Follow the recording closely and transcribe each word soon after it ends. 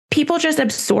people just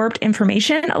absorbed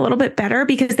information a little bit better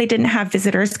because they didn't have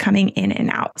visitors coming in and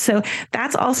out. So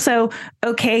that's also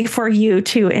okay for you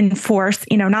to enforce,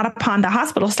 not upon the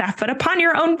hospital staff, but upon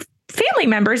your own family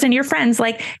members and your friends.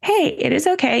 Like, hey, it is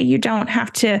okay. You don't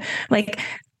have to,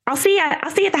 I'll see you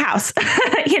at the house,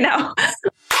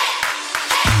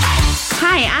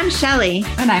 Hi, I'm Shelly.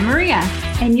 And I'm Maria.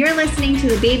 And you're listening to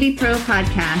the Baby Pro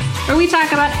podcast, where we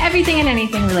talk about everything and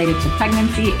anything related to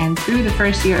pregnancy and through the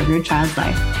first year of your child's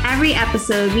life. Every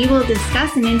episode, we will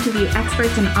discuss and interview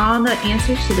experts on all the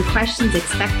answers to the questions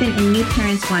expectant and new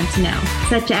parents want to know,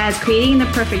 such as creating the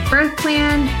perfect birth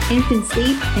plan, infant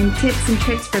sleep, and tips and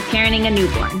tricks for parenting a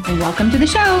newborn. And welcome to the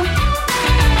show.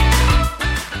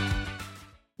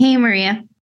 Hey, Maria.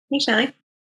 Hey, Shelly.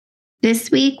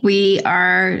 This week, we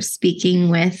are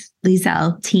speaking with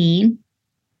Liesel Teen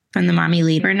from the Mommy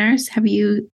Labor Nurse. Have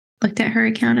you looked at her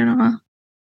account at all?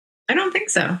 I don't think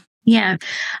so. Yeah.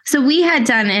 So we had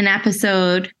done an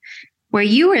episode where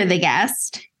you were the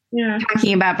guest,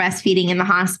 talking about breastfeeding in the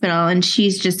hospital. And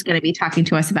she's just going to be talking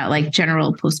to us about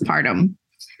general postpartum,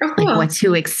 cool. What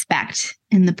to expect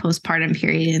in the postpartum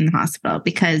period in the hospital,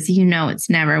 because it's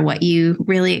never what you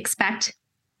really expect.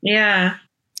 Yeah.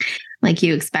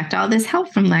 You expect all this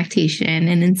help from lactation,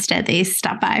 and instead they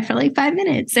stop by for 5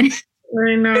 minutes. I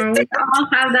know. We all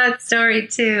have that story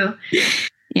too.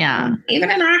 Yeah. Even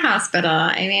in our hospital.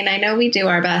 I know we do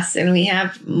our best and we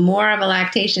have more of a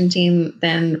lactation team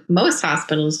than most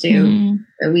hospitals do,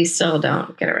 but we still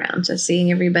don't get around to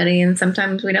seeing everybody. And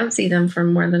sometimes we don't see them for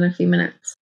more than a few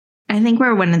minutes. I think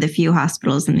we're one of the few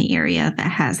hospitals in the area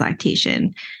that has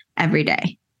lactation every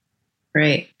day.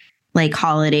 Right.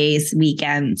 Holidays,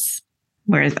 weekends.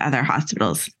 Whereas other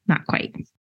hospitals, not quite.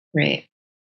 Right.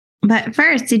 But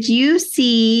first, did you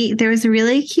see there was a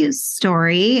really cute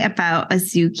story about a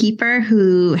zookeeper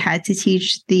who had to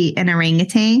teach an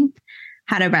orangutan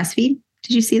how to breastfeed?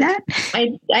 Did you see that?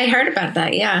 I heard about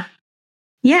that. Yeah.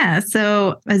 Yeah.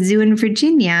 So a zoo in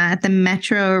Virginia at the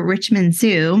Metro Richmond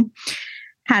Zoo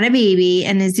had a baby,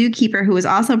 and a zookeeper who was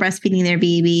also breastfeeding their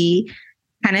baby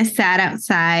kind of sat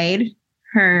outside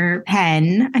her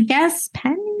pen,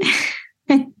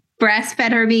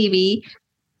 breastfed her baby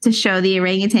to show the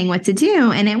orangutan what to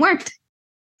do, and it worked.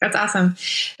 That's awesome.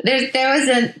 There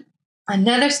was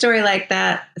another story like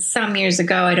that some years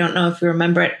ago. I don't know if you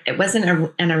remember it. It wasn't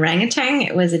an orangutan.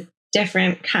 It was a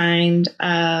different kind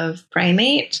of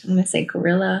primate. I'm going to say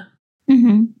gorilla.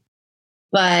 Mm-hmm.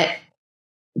 But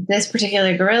this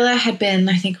particular gorilla had been,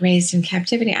 I think, raised in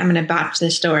captivity. I'm going to botch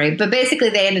this story. But basically,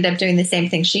 they ended up doing the same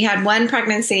thing. She had one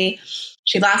pregnancy.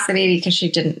 She lost the baby because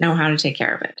she didn't know how to take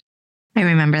care of it. I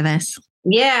remember this.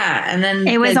 Yeah. And then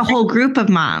it was a whole group of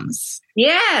moms.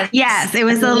 Yeah. Yes. It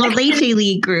was a Leche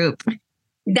League group.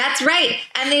 That's right.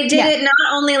 And they did it not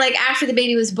only after the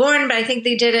baby was born, but I think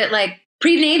they did it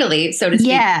prenatally, so to speak.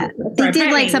 Yeah. They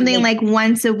did something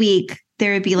once a week.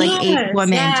 There would be 8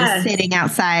 women just sitting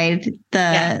outside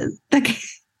the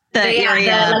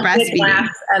area breastfeeding.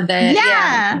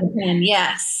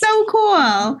 Yes. So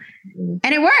cool.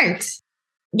 And it worked.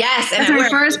 Yes. And her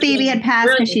first baby had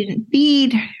passed because she didn't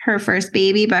feed her first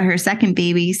baby, but her second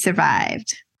baby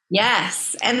survived.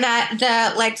 Yes. And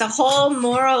the whole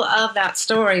moral of that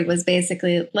story was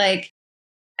basically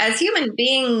as human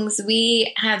beings,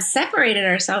 we have separated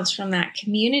ourselves from that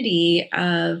community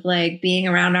of being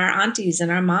around our aunties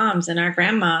and our moms and our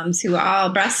grandmoms who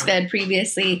all breastfed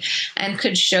previously and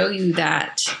could show you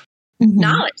that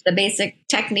knowledge, the basic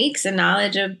techniques and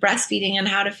knowledge of breastfeeding and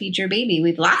how to feed your baby.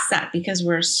 We've lost that because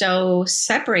we're so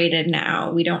separated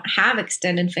now. We don't have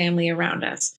extended family around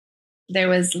us. There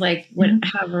was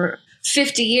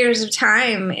 50 years of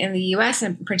time in the US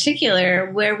in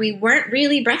particular where we weren't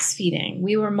really breastfeeding.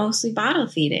 We were mostly bottle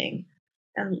feeding.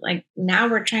 And now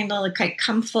we're trying to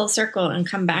come full circle and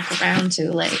come back around to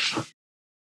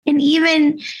And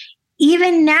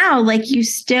even now,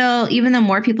 even though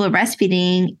more people are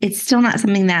breastfeeding, it's still not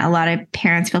something that a lot of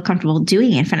parents feel comfortable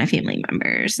doing in front of family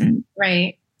members. And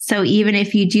right. So even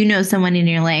if you do know someone in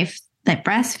your life that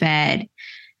breastfed,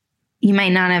 you might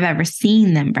not have ever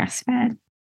seen them breastfed.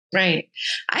 Right.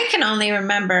 I can only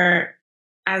remember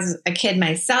as a kid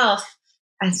myself,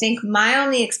 I think my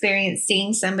only experience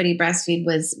seeing somebody breastfeed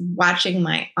was watching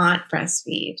my aunt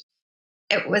breastfeed.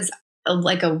 It was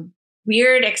a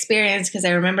weird experience because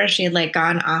I remember she had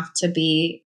gone off to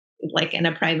be in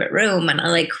a private room, and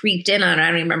I creeped in on her. I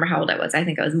don't even remember how old I was. I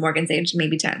think I was Morgan's age,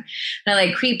 maybe 10. And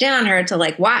I creeped in on her to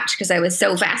watch because I was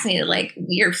so fascinated.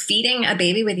 You're feeding a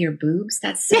baby with your boobs?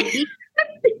 That's so weird.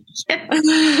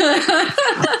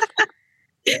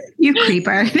 You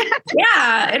creeper.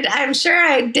 Yeah, I'm sure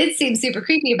I did seem super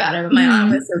creepy about it, but my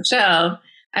aunt was so chill.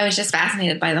 I was just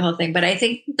fascinated by the whole thing. But I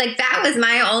think like that was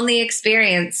my only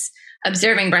experience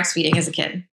observing breastfeeding as a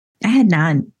kid. I had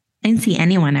none. I didn't see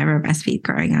anyone ever breastfeed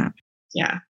growing up.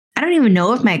 Yeah. I don't even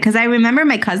know if because I remember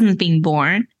my cousins being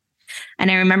born and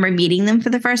I remember meeting them for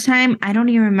the first time. I don't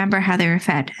even remember how they were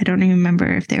fed. I don't even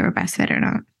remember if they were breastfed or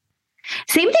not.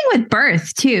 Same thing with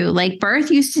birth too. Like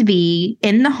birth used to be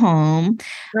in the home.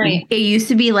 Right. It used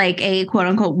to be like a quote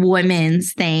unquote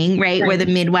women's thing, right? Where the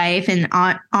midwife and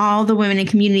all the women in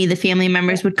community, the family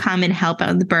members would come and help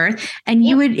out the birth. And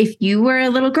you would, if you were a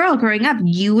little girl growing up,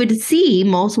 you would see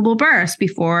multiple births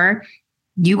before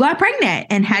you got pregnant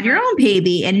and had your own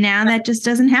baby. And now that just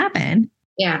doesn't happen.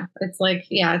 Yeah. It's like,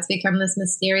 it's become this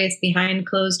mysterious behind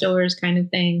closed doors kind of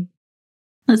thing.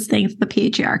 Let's thank the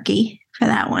patriarchy for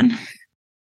that one.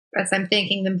 Yes, I'm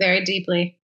thanking them very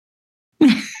deeply.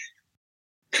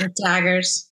 With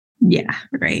daggers. Yeah,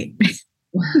 right.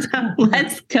 So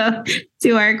let's go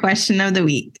to our question of the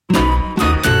week.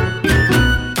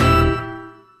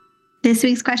 This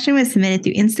week's question was submitted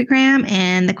through Instagram,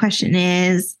 and the question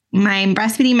is, I'm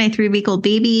breastfeeding my 3-week-old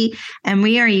baby, and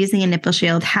we are using a nipple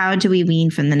shield. How do we wean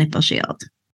from the nipple shield?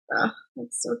 Oh,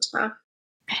 that's so tough.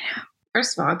 I know.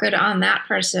 First of all, good on that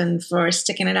person for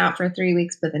sticking it out for 3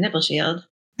 weeks with a nipple shield.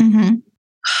 Mm-hmm.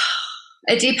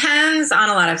 It depends on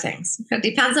a lot of things. It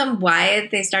depends on why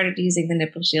they started using the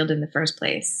nipple shield in the first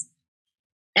place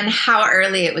and how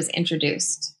early it was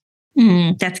introduced.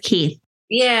 That's key.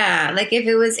 Yeah. Like if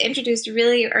it was introduced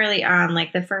really early on,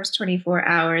 like the first 24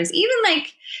 hours, even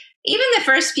the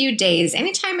first few days,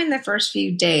 anytime in the first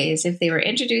few days, if they were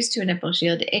introduced to a nipple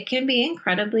shield, it can be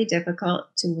incredibly difficult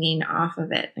to wean off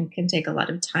of it and can take a lot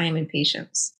of time and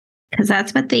patience. Because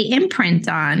that's what they imprint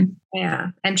on. Yeah.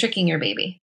 And tricking your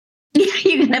baby. Yeah,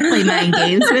 you're going to play mind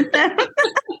games with them.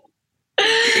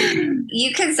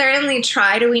 You can certainly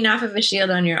try to wean off of a shield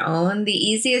on your own. The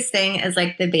easiest thing is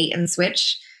like the bait and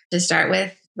switch to start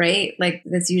with, right? Like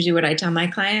that's usually what I tell my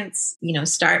clients,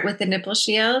 start with the nipple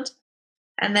shield.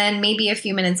 And then maybe a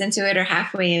few minutes into it or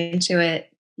halfway into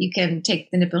it, you can take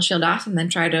the nipple shield off and then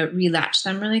try to relatch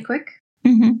them really quick.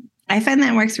 Mm-hmm. I find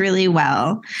that works really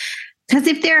well. Because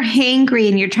if they're hangry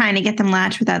and you're trying to get them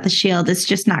latched without the shield, it's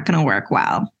just not going to work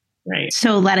well. Right.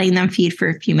 So letting them feed for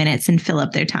a few minutes and fill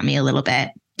up their tummy a little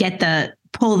bit,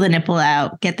 pull the nipple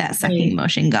out, get that sucking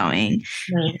motion going,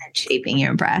 and then shaping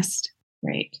your breast.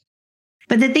 Right.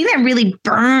 But the thing that really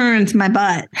burns my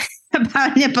butt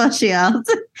about nipple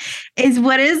shields is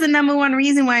what is the number one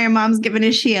reason why your mom's given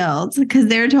a shield? Because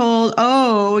they're told,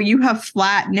 oh, you have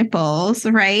flat nipples,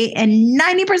 right? And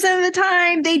 90% of the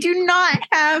time, they do not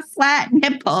have flat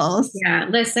nipples. Yeah,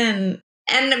 listen,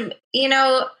 and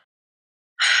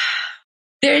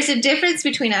there's a difference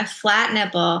between a flat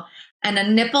nipple and a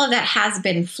nipple that has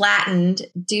been flattened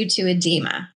due to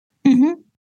edema. Mm-hmm.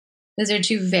 Those are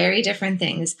two very different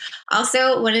things.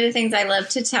 Also, one of the things I love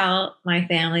to tell my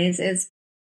families is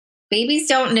babies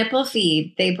don't nipple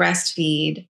feed, they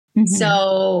breastfeed. Mm-hmm.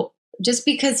 So just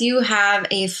because you have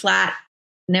a flat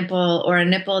nipple or a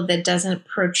nipple that doesn't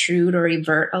protrude or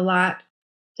evert a lot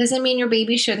doesn't mean your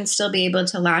baby shouldn't still be able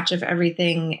to latch if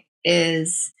everything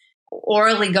is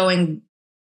orally going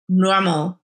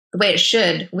normal the way it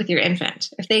should with your infant.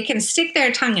 If they can stick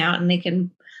their tongue out and they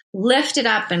can lift it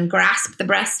up and grasp the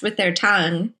breast with their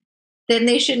tongue, then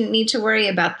they shouldn't need to worry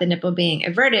about the nipple being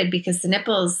everted because the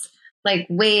nipple's like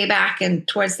way back and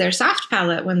towards their soft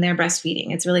palate when they're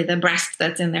breastfeeding. It's really the breast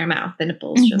that's in their mouth. The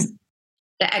nipple's just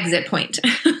the exit point.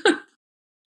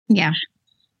 Yeah,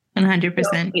 100%.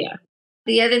 So, yeah.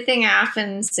 The other thing I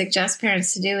often suggest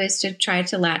parents to do is to try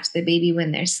to latch the baby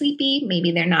when they're sleepy.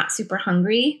 Maybe they're not super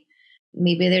hungry.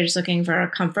 Maybe they're just looking for a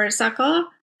comfort suckle.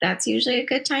 That's usually a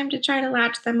good time to try to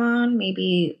latch them on.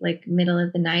 Maybe like middle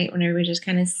of the night when everybody's just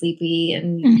kind of sleepy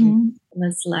and you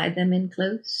can slide them in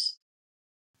close.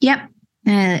 Yep.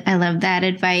 I love that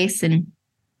advice. And,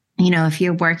 if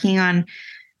you're working on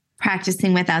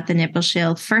practicing without the nipple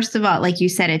shield, first of all, like you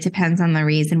said, it depends on the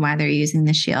reason why they're using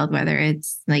the shield, whether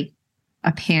it's like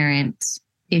a parent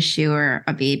issue or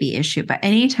a baby issue. But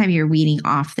anytime you're weaning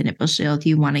off the nipple shield,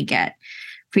 you want to get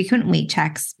frequent weight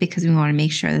checks because we want to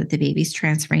make sure that the baby's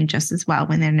transferring just as well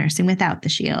when they're nursing without the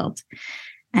shield.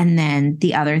 And then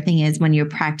the other thing is when you're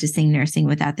practicing nursing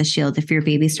without the shield, if your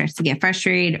baby starts to get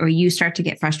frustrated or you start to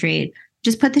get frustrated,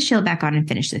 just put the shield back on and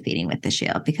finish the feeding with the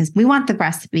shield because we want the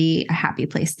breast to be a happy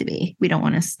place to be. We don't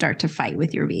want to start to fight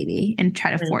with your baby and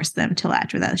try to force them to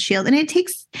latch without a shield. And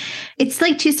it's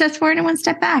like 2 steps forward and 1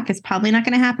 step back. It's probably not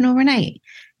going to happen overnight.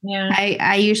 Yeah.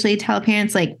 I usually tell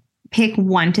parents like pick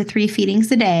 1 to 3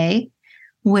 feedings a day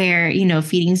where,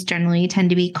 feedings generally tend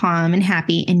to be calm and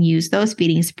happy, and use those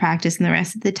feedings to practice. And the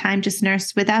rest of the time, just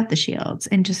nurse without the shields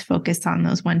and just focus on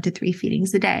those 1 to 3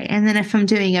 feedings a day. And then if I'm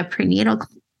doing a prenatal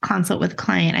consult with a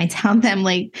client, I tell them,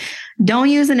 like,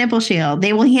 don't use a nipple shield.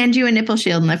 They will hand you a nipple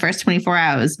shield in the first 24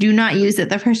 hours. Do not use it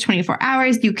the first 24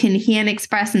 hours. You can hand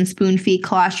express and spoon feed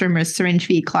colostrum or syringe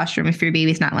feed colostrum if your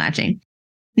baby's not latching.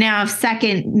 Now, if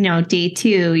second, day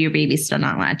 2, your baby's still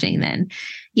not latching, then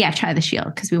try the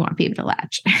shield, because we want baby to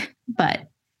latch. But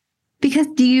because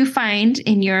do you find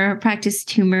in your practice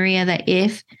too, Maria, that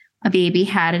if a baby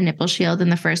had a nipple shield in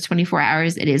the first 24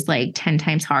 hours, it is like 10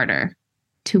 times harder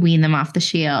to wean them off the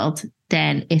shield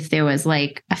than if there was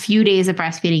like a few days of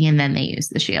breastfeeding and then they use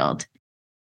the shield?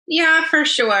 Yeah, for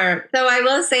sure. Though I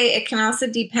will say it can also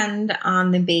depend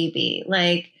on the baby.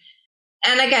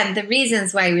 And again, the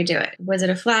reasons why we do it. Was it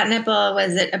a flat nipple?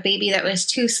 Was it a baby that was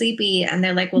too sleepy and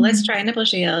they're like, well, let's try a nipple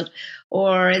shield?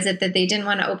 Or is it that they didn't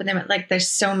want to open them? There's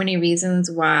so many reasons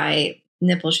why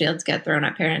nipple shields get thrown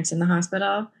at parents in the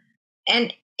hospital.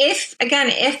 And if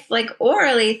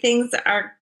orally things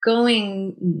are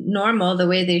going normal the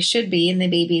way they should be and the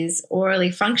baby's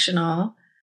orally functional,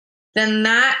 then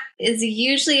that is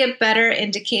usually a better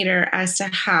indicator as to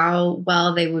how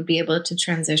well they would be able to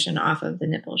transition off of the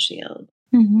nipple shield.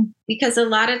 Mm-hmm. Because a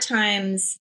lot of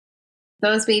times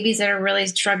those babies that are really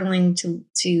struggling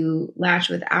to latch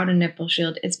without a nipple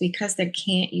shield, it's because they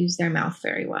can't use their mouth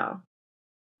very well.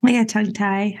 Tongue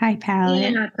tie, high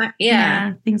palate.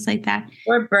 Yeah, things like that.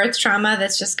 Or birth trauma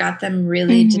that's just got them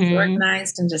really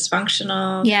disorganized and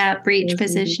dysfunctional. Yeah, breech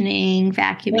positioning,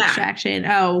 vacuum extraction.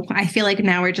 Oh, I feel like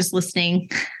now we're just listening.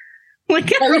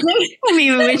 Maybe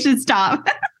we should stop.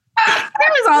 That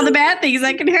was all the bad things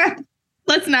I could have.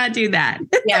 Let's not do that.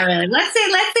 Yeah, really. Let's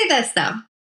say this, though.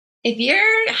 If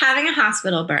you're having a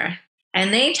hospital birth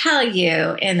and they tell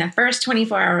you in the first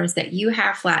 24 hours that you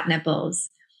have flat nipples,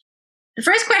 the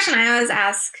first question I always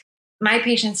ask my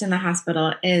patients in the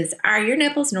hospital is, are your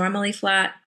nipples normally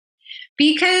flat?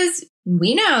 Because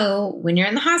we know when you're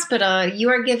in the hospital, you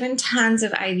are given tons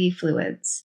of IV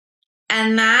fluids.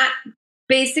 And that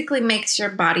basically makes your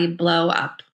body blow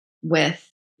up with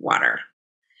water.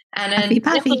 And a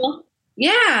nipple,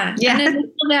 and a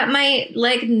nipple that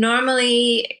might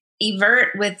normally evert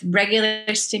with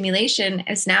regular stimulation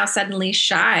is now suddenly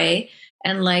shy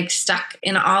and stuck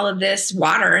in all of this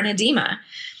water and edema.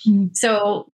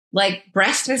 So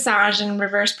breast massage and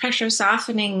reverse pressure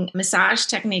softening massage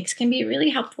techniques can be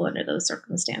really helpful under those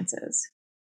circumstances.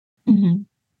 Mm-hmm.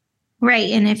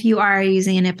 Right. And if you are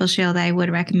using a nipple shield, I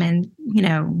would recommend,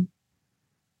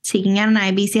 taking out an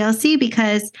IBCLC,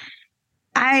 because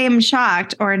I am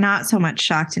shocked, or not so much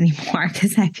shocked anymore,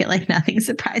 because I feel like nothing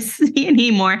surprises me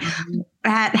anymore,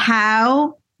 at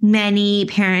how many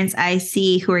parents I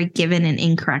see who are given an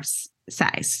incorrect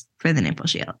size for the nipple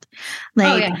shield.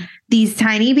 These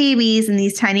tiny babies and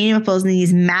these tiny nipples and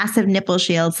these massive nipple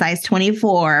shields, size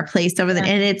 24, placed over them.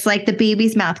 And it's like the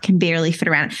baby's mouth can barely fit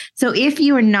around. So if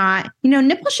you are not,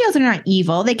 nipple shields are not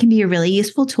evil. They can be a really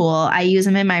useful tool. I use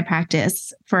them in my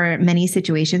practice for many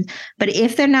situations. But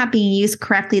if they're not being used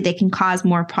correctly, they can cause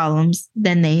more problems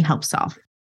than they help solve.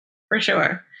 For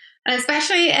sure.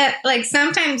 Especially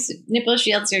sometimes nipple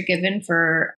shields are given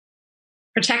for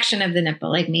protection of the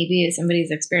nipple. Maybe somebody's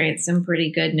experienced some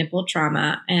pretty good nipple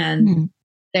trauma and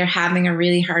they're having a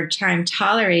really hard time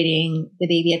tolerating the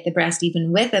baby at the breast,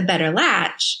 even with a better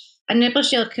latch. A nipple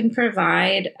shield can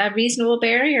provide a reasonable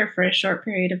barrier for a short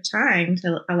period of time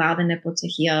to allow the nipple to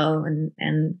heal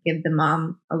and give the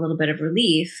mom a little bit of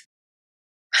relief.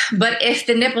 But if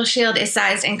the nipple shield is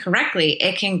sized incorrectly,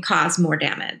 it can cause more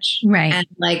damage. Right. And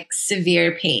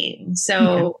severe pain.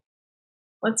 So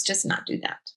let's just not do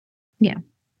that. Yeah.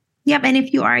 Yep. And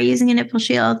if you are using a nipple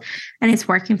shield and it's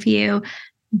working for you,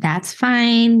 that's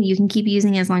fine. You can keep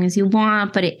using it as long as you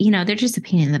want, but they're just a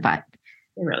pain in the butt.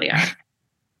 They really are.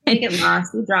 They get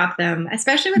lost. You drop them,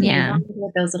 especially with newborns,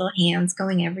 with those little hands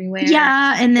going everywhere.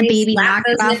 Yeah. And the baby knocked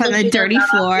it off on the dirty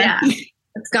floor. Yeah.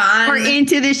 It's gone. Or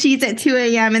into the sheets at 2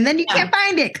 a.m. and then you can't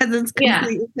find it because it's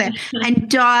completely there. And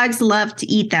dogs love to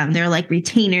eat them. They're like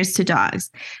retainers to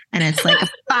dogs. And it's like a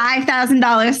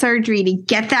 $5,000 surgery to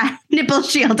get that nipple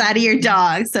shield out of your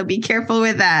dog. So be careful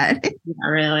with that. Yeah,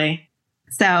 really.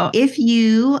 So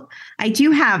I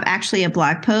do have actually a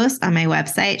blog post on my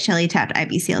website, Shelly Taft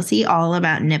IBCLC, all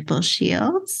about nipple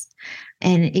shields.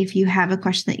 And if you have a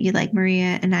question that you'd like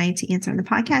Maria and I to answer on the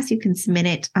podcast, you can submit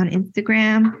it on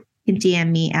Instagram. You can DM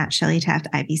me at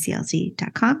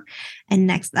shellytaftibclc.com. And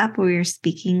next up, we're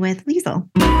speaking with Liesel.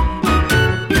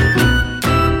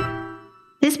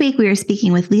 This week, we are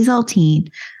speaking with Liesel Teen,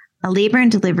 a labor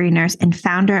and delivery nurse and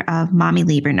founder of Mommy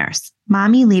Labor Nurse.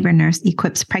 Mommy Labor Nurse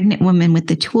equips pregnant women with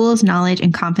the tools, knowledge,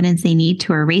 and confidence they need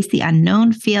to erase the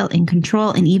unknown, feel in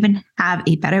control, and even have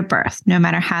a better birth, no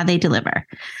matter how they deliver.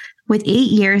 With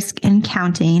 8 years and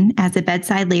counting as a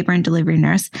bedside labor and delivery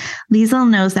nurse, Liesel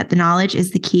knows that the knowledge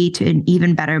is the key to an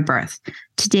even better birth.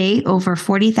 Today, over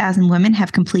 40,000 women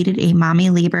have completed a Mommy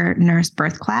Labor Nurse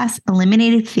birth class,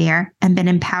 eliminated fear, and been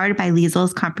empowered by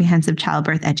Liesel's comprehensive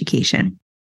childbirth education.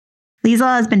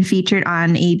 Liesel has been featured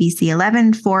on ABC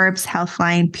 11, Forbes,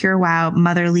 Healthline, Pure Wow,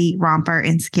 Motherly, Romper,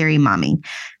 and Scary Mommy.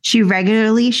 She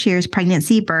regularly shares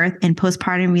pregnancy, birth, and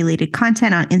postpartum related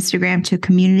content on Instagram to a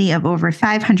community of over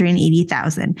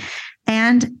 580,000.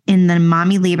 And in the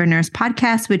Mommy Labor Nurse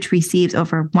podcast, which receives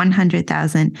over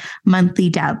 100,000 monthly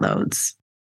downloads.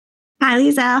 Hi,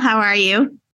 Liesel. How are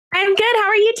you? I'm good. How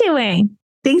are you doing?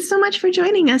 Thanks so much for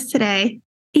joining us today.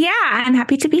 Yeah, I'm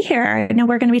happy to be here. I know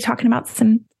we're going to be talking about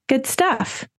some good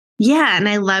stuff. Yeah. And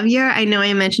I love I know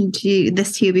I mentioned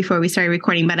this to you before we started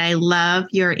recording, but I love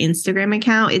your Instagram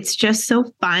account. It's just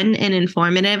so fun and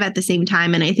informative at the same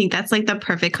time. And I think that's like the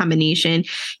perfect combination.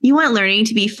 You want learning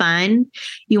to be fun.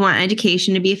 You want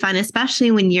education to be fun,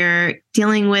 especially when you're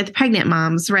dealing with pregnant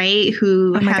moms, right?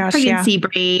 Who have pregnancy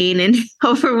brain and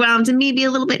overwhelmed and maybe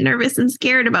a little bit nervous and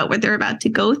scared about what they're about to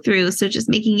go through. So just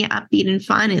making it upbeat and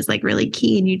fun is like really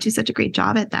key. And you do such a great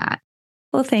job at that.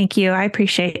 Well, thank you. I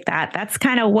appreciate that. That's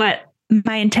kind of what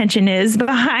my intention is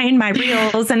behind my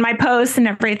reels and my posts and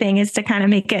everything, is to kind of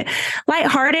make it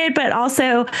lighthearted, but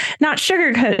also not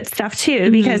sugarcoat stuff too,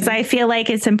 because I feel like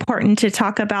it's important to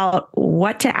talk about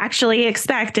what to actually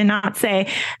expect and not say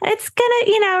it's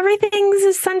gonna,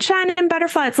 everything's sunshine and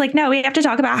butterflies. It's like, no, we have to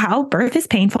talk about how birth is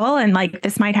painful and like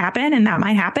this might happen and that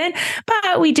might happen,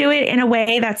 but we do it in a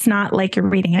way that's not like you're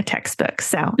reading a textbook.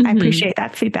 So I appreciate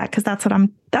that feedback, because that's what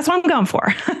I'm going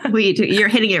for. You're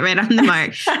hitting it right on the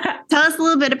mark. Tell us a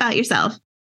little bit about yourself.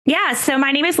 Yeah. So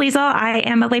my name is Liesel. I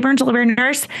am a labor and delivery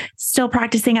nurse, still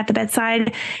practicing at the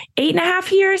bedside,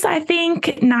 8.5 years, I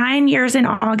think, 9 years in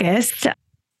August.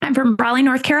 I'm from Raleigh,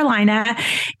 North Carolina,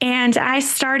 and I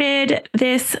started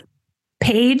this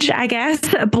page, I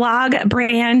guess, a blog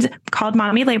brand called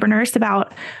Mommy Labor Nurse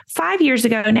about 5 years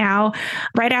ago now,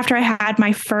 right after I had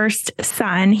my first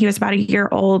son. He was about a year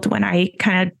old when I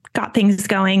kind of got things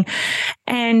going.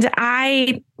 And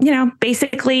I,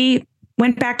 basically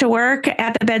went back to work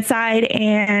at the bedside,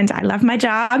 and I love my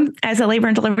job as a labor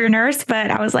and delivery nurse,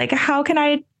 but I was like, how can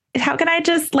I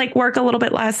just like work a little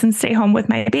bit less and stay home with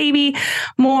my baby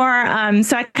more?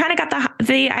 So I kind of got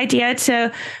the idea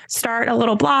to start a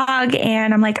little blog,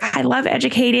 and I'm like, I love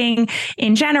educating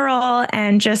in general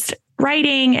and just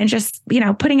writing and just,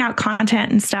 putting out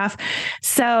content and stuff.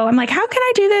 So I'm like, how can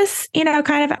I do this,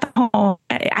 kind of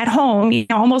at home,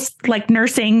 almost like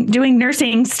doing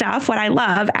nursing stuff, what I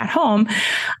love at home,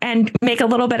 and make a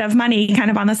little bit of money kind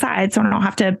of on the side, so I don't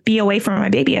have to be away from my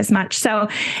baby as much. So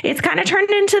it's kind of turned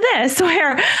into this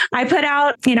where I put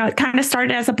out, it kind of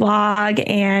started as a blog,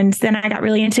 and then I got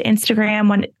really into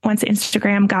Instagram once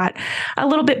Instagram got a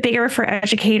little bit bigger for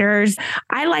educators.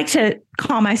 I like to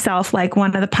call myself like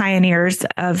one of the pioneers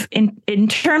of in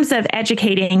terms of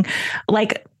educating,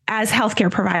 like as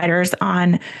healthcare providers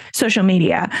on social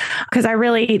media, because there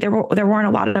weren't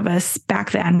a lot of us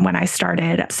back then when I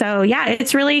started. So yeah,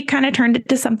 it's really kind of turned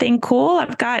into something cool.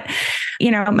 I've got,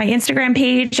 my Instagram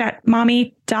page at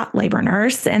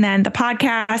mommy.labornurse, and then the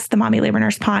podcast, the Mommy Labor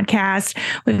Nurse podcast.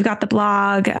 We've got the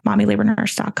blog,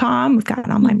 mommylabornurse.com. We've got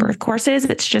online birth courses.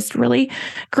 It's just really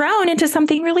grown into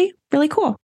something really, really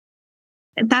cool.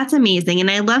 That's amazing. And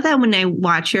I love that when I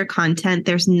watch your content,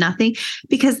 there's nothing,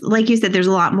 because like you said, there's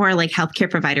a lot more like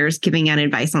healthcare providers giving out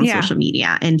advice on social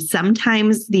media. And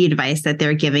sometimes the advice that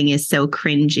they're giving is so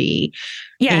cringy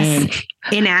and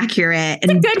inaccurate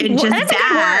and just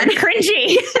bad.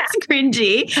 Cringy. It's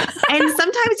cringy. And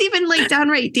sometimes even like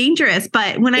downright dangerous.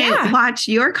 But when I watch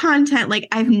your content, like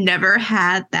I've never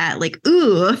had that like,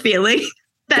 ooh, feeling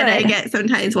that I get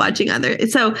sometimes watching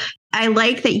others. So I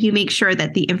like that you make sure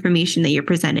that the information that you're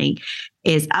presenting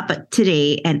is up to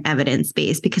date and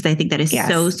evidence-based, because I think that is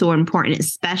so important,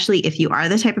 especially if you are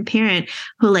the type of parent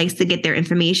who likes to get their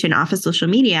information off of social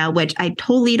media, which I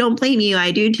totally don't blame you.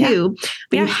 I do too.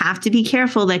 But you have to be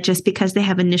careful that just because they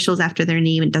have initials after their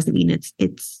name, it doesn't mean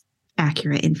it's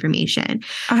accurate information.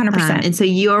 100%. And so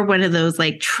you're one of those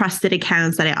like trusted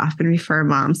accounts that I often refer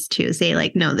moms to, say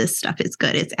like, no, this stuff is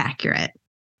good. It's accurate.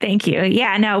 Thank you.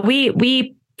 Yeah, no,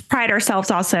 we pride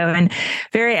ourselves also in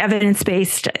very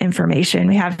evidence-based information.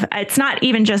 It's not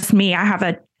even just me. I have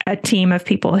a team of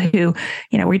people who,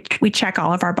 we check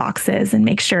all of our boxes and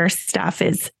make sure stuff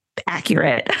is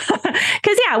accurate.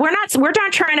 Because we're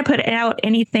not trying to put out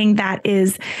anything that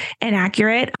is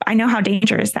inaccurate. I know how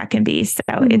dangerous that can be. So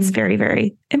it's very,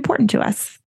 very important to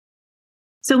us.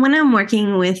 So when I'm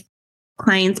working with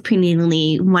clients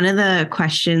prenatally, one of the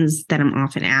questions that I'm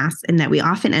often asked and that we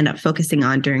often end up focusing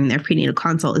on during their prenatal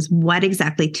consult is what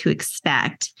exactly to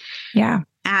expect. Yeah.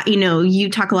 You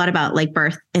talk a lot about like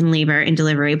birth and labor and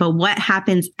delivery, but what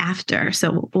happens after?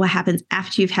 So what happens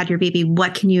after you've had your baby?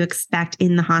 What can you expect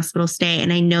in the hospital stay?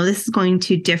 And I know this is going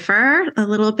to differ a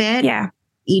little bit. Yeah.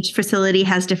 Each facility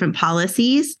has different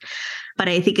policies, but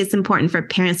I think it's important for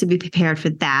parents to be prepared for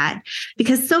that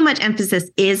because so much emphasis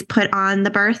is put on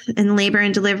the birth and labor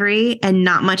and delivery and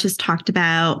not much is talked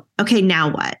about. Okay,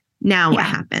 now what? What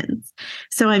happens?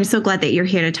 So I'm so glad that you're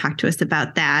here to talk to us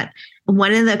about that.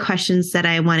 One of the questions that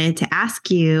I wanted to ask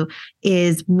you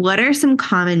is, what are some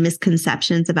common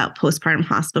misconceptions about postpartum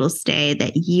hospital stay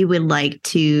that you would like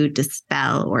to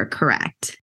dispel or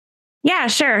correct? Yeah,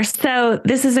 sure. So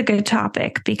this is a good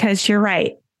topic because you're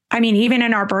right. I mean, even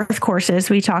in our birth courses,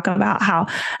 we talk about how,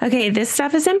 okay, this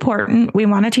stuff is important. We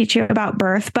want to teach you about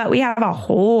birth, but we have a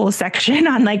whole section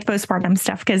on like postpartum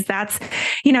stuff because that's,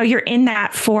 you're in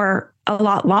that for a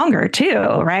lot longer too,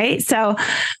 right? So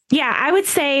yeah, I would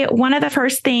say one of the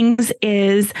first things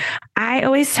is I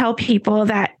always tell people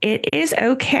that it is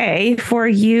okay for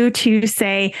you to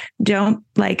say, don't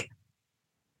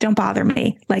bother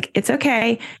me. Like, it's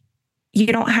okay. You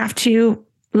don't have to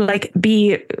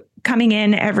be coming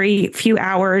in every few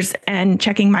hours and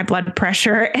checking my blood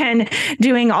pressure and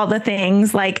doing all the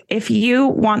things. Like, if you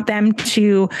want them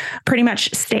to pretty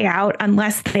much stay out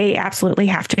unless they absolutely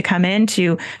have to come in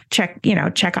to check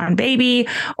on baby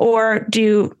or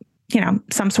do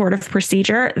some sort of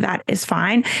procedure, that is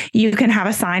fine. You can have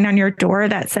a sign on your door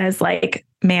that says like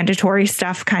mandatory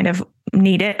stuff kind of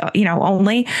needed,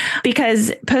 only,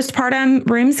 because postpartum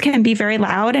rooms can be very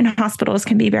loud and hospitals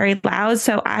can be very loud.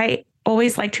 So I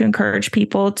always like to encourage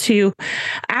people to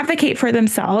advocate for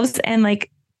themselves and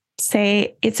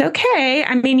say, it's okay.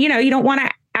 I mean, you don't want to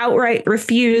outright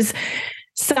refuse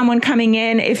someone coming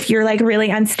in if you're really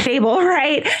unstable,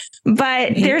 right?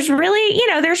 But there's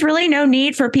really no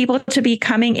need for people to be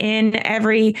coming in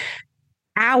every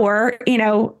hour,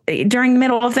 during the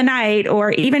middle of the night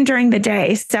or even during the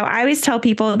day. So I always tell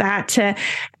people that to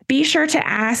be sure to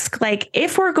ask,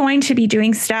 if we're going to be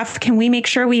doing stuff, can we make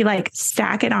sure we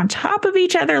stack it on top of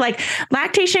each other?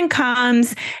 Lactation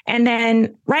comes and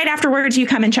then right afterwards you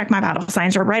come and check my vital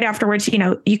signs, or right afterwards,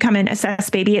 you come and assess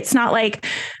baby. It's not like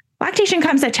lactation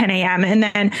comes at 10 a.m. and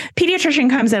then pediatrician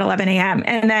comes at 11 a.m.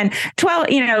 and then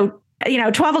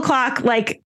 12 o'clock,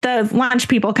 the lunch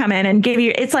people come in and give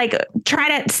you, it's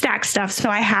try to stack stuff. So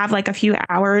I have a few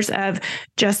hours of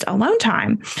just alone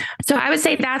time. So I would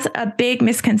say that's a big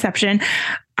misconception.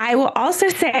 I will also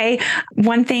say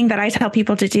one thing that I tell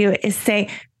people to do is say,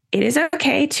 it is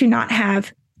okay to not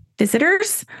have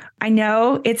visitors. I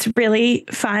know it's really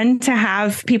fun to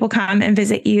have people come and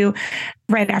visit you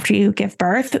right after you give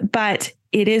birth, but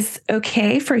it is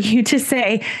okay for you to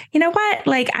say, you know what,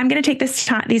 I'm going to take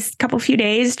these few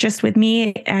days just with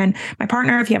me and my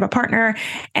partner, if you have a partner,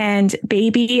 and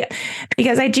baby,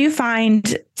 because I do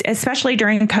find, especially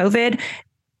during COVID,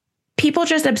 people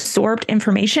just absorbed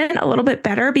information a little bit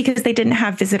better because they didn't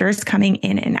have visitors coming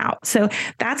in and out. So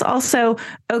that's also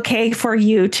okay for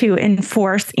you to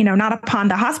enforce, not upon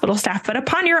the hospital staff, but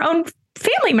upon your own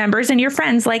family members and your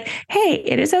friends. Hey,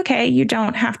 it is okay. You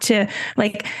don't have to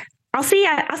I'll see you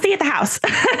at the house,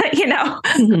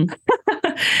 Mm-hmm.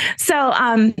 So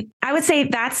I would say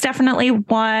that's definitely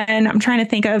one. I'm trying to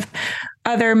think of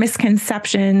other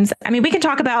misconceptions. I mean, we can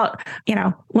talk about,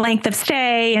 length of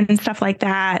stay and stuff like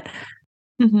that.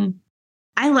 Mm-hmm.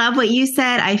 I love what you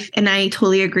said. I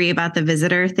totally agree about the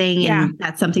visitor thing. And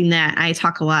that's something that I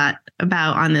talk a lot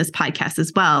about on this podcast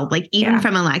as well. Even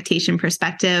from a lactation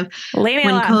perspective, when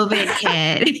COVID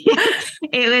hit,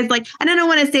 it was and I don't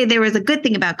want to say there was a good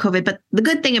thing about COVID, but the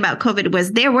good thing about COVID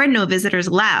was there were no visitors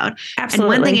allowed.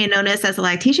 Absolutely. And one thing I noticed as a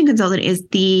lactation consultant is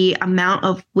the amount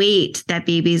of weight that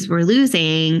babies were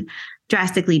losing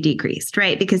drastically decreased,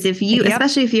 right? Because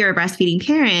especially if you're a breastfeeding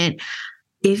parent,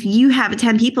 if you have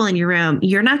 10 people in your room,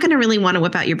 you're not going to really want to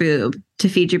whip out your boob to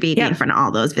feed your baby in front of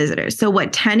all those visitors. So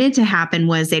what tended to happen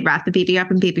was they'd wrap the baby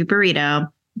up in baby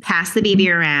burrito, pass the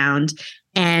baby around,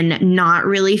 and not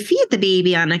really feed the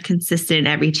baby on a consistent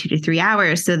every 2 to 3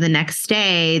 hours. So the next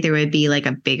day there would be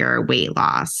a bigger weight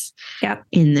loss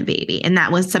in the baby. And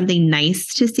that was something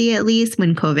nice to see. At least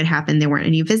when COVID happened, there weren't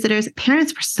any visitors.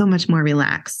 Parents were so much more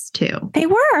relaxed too. They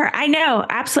were. I know.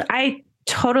 Absolutely. I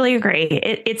totally agree.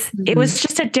 It was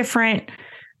just a different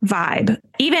vibe.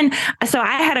 Even so,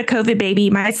 I had a COVID baby.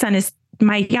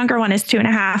 My younger one is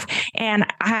 2.5,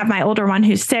 and I have my older one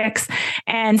who's 6.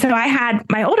 And so I had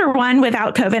my older one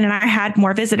without COVID, and I had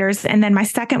more visitors. And then my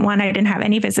second one, I didn't have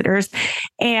any visitors.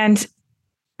 And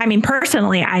I mean,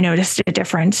 personally, I noticed a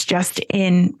difference just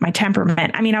in my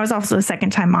temperament. I mean, I was also a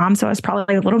second-time mom, so I was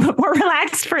probably a little bit more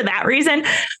relaxed for that reason.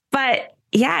 But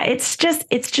yeah, it's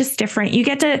just different. You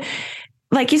get to,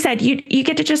 like you said, you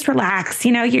get to just relax.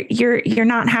 You know, you're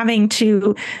not having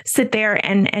to sit there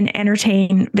and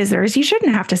entertain visitors. You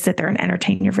shouldn't have to sit there and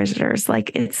entertain your visitors.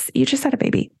 Like you just had a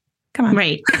baby. Come on.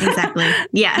 Right. Exactly.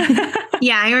 Yeah.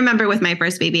 Yeah. I remember with my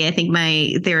first baby, I think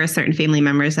there were certain family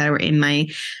members that were in my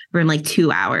room like 2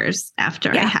 hours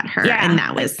after I had her. Yeah. And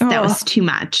that was too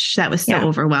much. That was so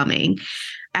overwhelming.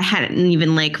 I hadn't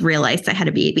even like realized I had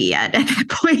a baby yet at that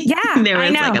point. Yeah. There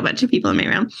was like a bunch of people in my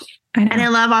room. And I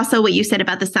love also what you said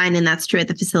about the sign. And that's true at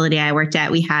the facility I worked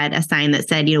at. We had a sign that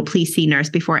said, please see nurse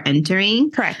before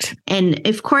entering. Correct. And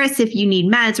of course, if you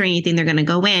need meds or anything, they're going to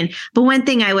go in. But one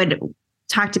thing I would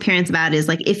talk to parents about is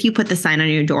like, if you put the sign on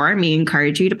your door, we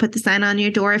encourage you to put the sign on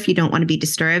your door if you don't want to be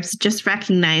disturbed. Just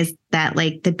recognize that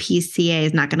like the PCA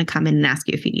is not going to come in and ask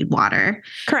you if you need water.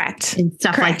 Correct. And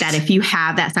stuff like that. If you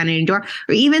have that sign on your door,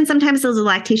 or even sometimes as a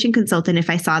lactation consultant, if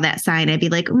I saw that sign, I'd be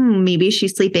like, maybe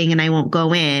she's sleeping and I won't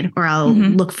go in, or I'll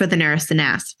look for the nurse and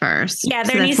ask first. Yeah.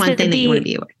 There needs to be, that you want to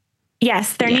be aware.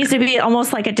 Yes, there needs to be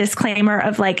almost like a disclaimer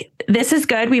of like, this is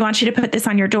good. We want you to put this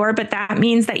on your door, but that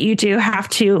means that you do have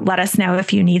to let us know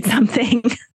if you need something.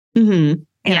 Mm-hmm.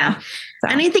 Yeah. So.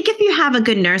 And I think if you have a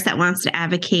good nurse that wants to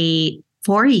advocate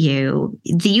for you,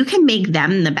 you can make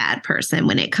them the bad person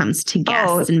when it comes to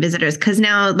guests and visitors. Because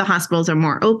now the hospitals are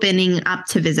more opening up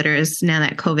to visitors now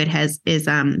that COVID is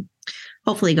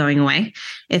hopefully going away,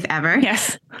 if ever.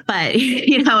 Yes. But,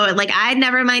 like I'd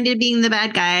never minded being the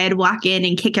bad guy. I'd walk in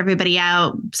and kick everybody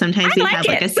out. Sometimes we'd have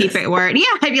like a secret word. Yeah.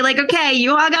 I'd be like, okay, you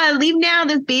all got to leave now.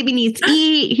 This baby needs to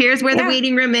eat. Here's where the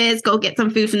waiting room is. Go get some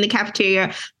food from the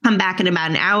cafeteria. Come back in about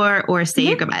an hour, or say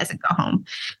your goodbyes and go home.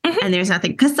 And there's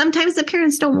nothing, because sometimes the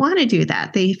parents don't want to do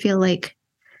that. They feel like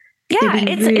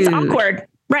it's awkward.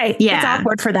 Right. Yeah. It's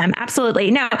awkward for them. Absolutely.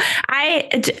 No,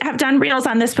 I have done reels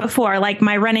on this before. Like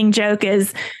my running joke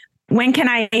is, when can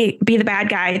I be the bad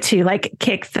guy to like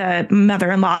kick the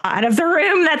mother-in-law out of the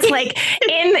room that's like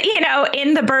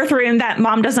in the birth room that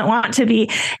mom doesn't want to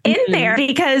be in there?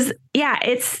 Because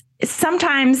it's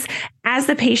sometimes as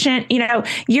the patient,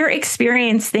 you're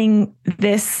experiencing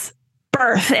this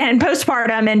birth and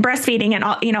postpartum and breastfeeding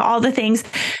and all the things.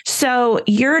 So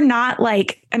you're not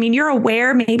like, you're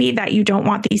aware maybe that you don't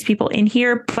want these people in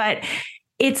here, but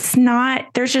it's not,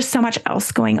 there's just so much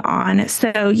else going on.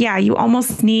 So yeah, you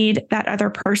almost need that other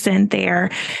person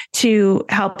there to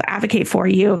help advocate for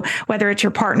you, whether it's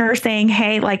your partner saying,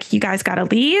 hey, like you guys got to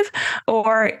leave,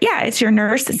 or it's your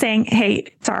nurse saying,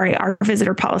 hey, sorry, our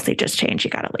visitor policy just changed.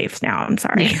 You got to leave now. I'm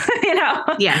sorry.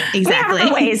 Yeah, exactly. We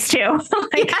have ways too.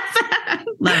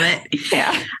 Love it.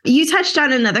 Yeah. You touched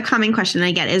on another common question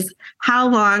I get is, how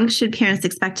long should parents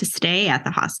expect to stay at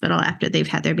the hospital after they've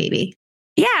had their baby?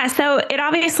 Yeah. So it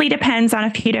obviously depends on a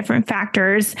few different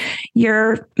factors,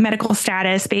 your medical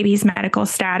status, baby's medical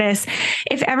status.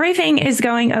 If everything is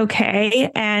going okay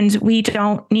and we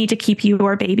don't need to keep you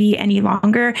or baby any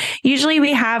longer, usually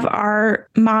we have our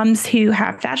moms who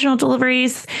have vaginal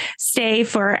deliveries stay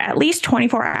for at least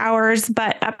 24 hours,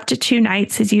 but up to 2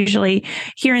 nights is usually,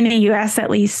 here in the US,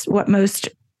 at least what most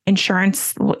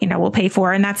insurance will pay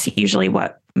for. And that's usually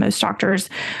what most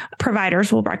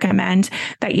providers will recommend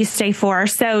that you stay for.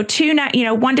 So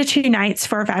 1 to 2 nights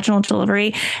for a vaginal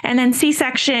delivery, and then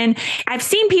C-section. I've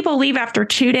seen people leave after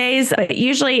 2 days, but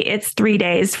usually it's 3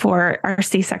 days for our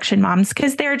C-section moms,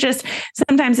 because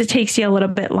sometimes it takes you a little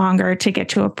bit longer to get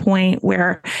to a point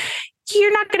where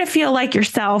you're not going to feel like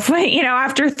yourself,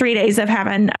 after 3 days of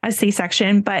having a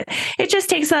C-section, but it just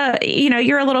takes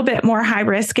you're a little bit more high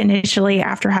risk initially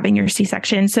after having your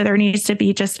C-section. So there needs to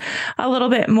be just a little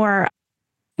bit more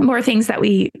things that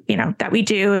we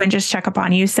do and just check up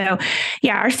on you. So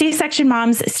yeah, our C-section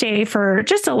moms stay for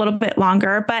just a little bit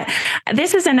longer, but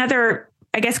this is another,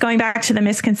 I guess, going back to the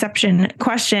misconception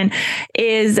question,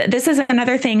 this is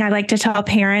another thing I like to tell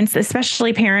parents,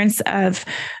 especially parents of,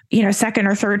 second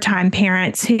or third time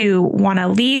parents who want to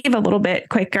leave a little bit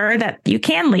quicker, that you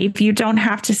can leave. You don't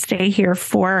have to stay here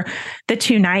for the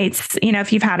 2 nights.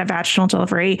 If you've had a vaginal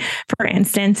delivery, for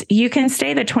instance, you can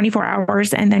stay the 24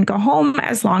 hours and then go home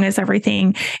as long as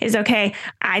everything is okay.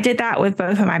 I did that with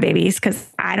both of my babies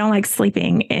because I don't like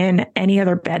sleeping in any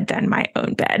other bed than my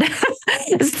own bed.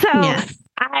 So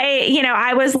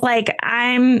I was like,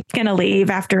 I'm going to leave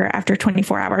after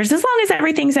 24 hours, as long as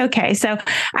everything's okay. So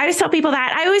I always tell people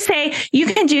that. I always say you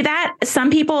can do that. Some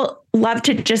people love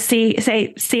to just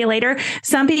say, see you later.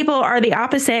 Some people are the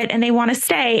opposite and they want to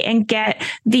stay and get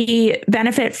the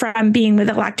benefit from being with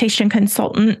a lactation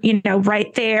consultant,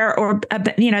 right there, or,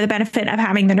 the benefit of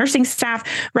having the nursing staff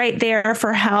right there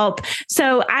for help.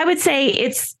 So I would say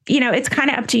it's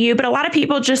kind of up to you, but a lot of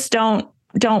people just don't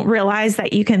realize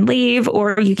that you can leave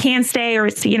or you can stay, or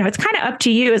it's kind of up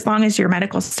to you as long as your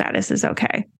medical status is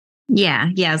okay. Yeah.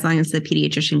 As long as the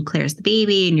pediatrician clears the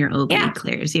baby and your OB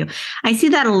clears you. I see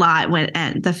that a lot when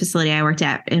at the facility I worked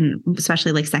at, and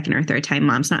especially like second or third time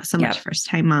moms, not so much first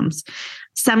time moms.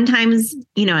 Sometimes,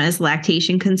 as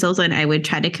lactation consultant, I would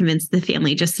try to convince the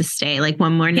family just to stay like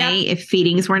one more night if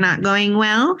feedings were not going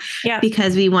well,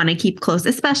 because we want to keep close,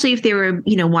 especially if they were,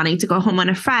 wanting to go home on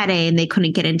a Friday and they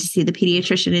couldn't get in to see the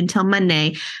pediatrician until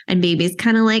Monday, and baby's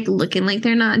kind of like looking like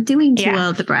they're not doing too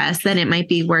well at the breast, then it might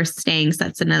be worth staying. So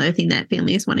that's another thing that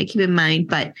families want to keep in mind.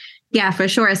 But yeah, for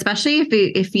sure. Especially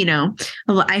if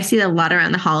I see a lot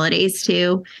around the holidays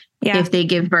too. Yeah. If they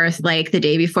give birth like the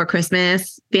day before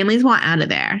Christmas, families want out of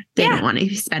there. They don't want to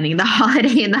be spending the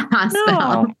holiday in the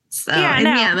hospital. No. So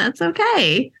that's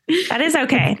okay. That is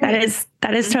okay.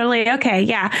 That is totally okay.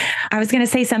 Yeah. I was going to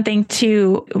say something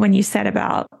too when you said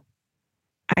about,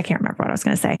 I can't remember what I was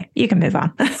going to say. You can move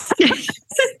on.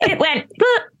 It went.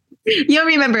 You'll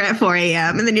remember at 4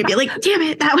 a.m. and then you'll be like, damn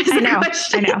it, that was a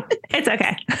question. I know. It's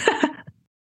okay.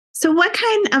 So what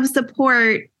kind of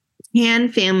support can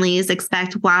families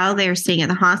expect while they're staying at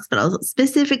the hospital?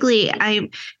 Specifically,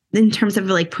 in terms of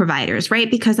like providers,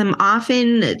 right? Because I'm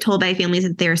often told by families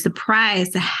that they're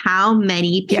surprised how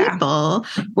many people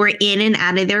were in and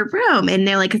out of their room. And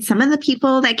they're like, some of the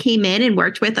people that came in and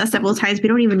worked with us several times, we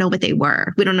don't even know what they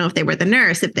were. We don't know if they were the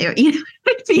nurse, if they were,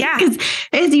 because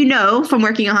as you know, from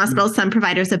working in hospitals, some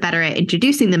providers are better at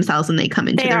introducing themselves when they come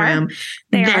into the room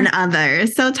than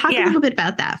others. So talk a little bit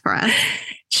about that for us.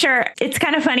 Sure. It's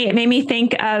kind of funny. It made me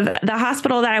think of the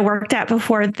hospital that I worked at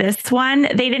before this one.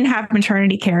 They didn't have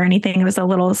maternity care or anything. It was a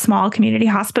little small community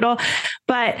hospital,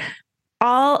 but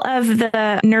all of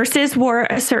the nurses wore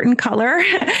a certain color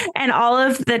and all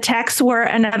of the techs wore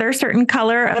another certain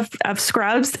color of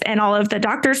scrubs, and all of the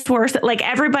doctors wore, like,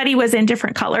 everybody was in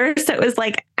different colors. So it was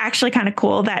like actually kind of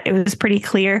cool that it was pretty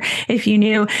clear if you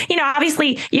knew,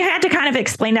 obviously you had to kind of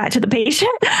explain that to the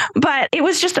patient, but it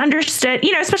was just understood,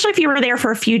 especially if you were there for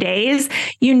a few days,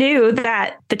 you knew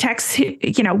that the techs,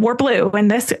 wore blue,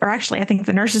 and I think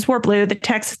the nurses wore blue, the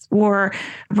techs wore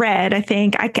red. I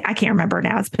think I can't remember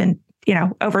now. It's been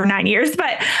over 9 years,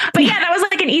 but yeah, that was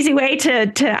like an easy way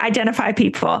to identify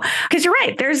people. Because you're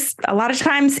right. There's a lot of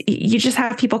times you just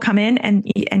have people come in and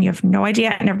you have no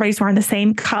idea, and everybody's wearing the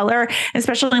same color,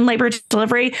 especially in labor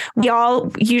delivery. We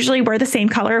all usually wear the same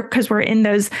color because we're in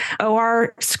those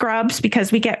OR scrubs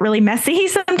because we get really messy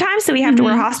sometimes. So we have to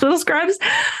wear hospital scrubs.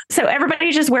 So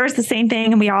everybody just wears the same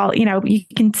thing. And we all, you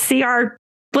can see our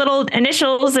little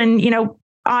initials and,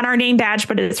 on our name badge,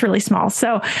 but it's really small.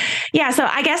 So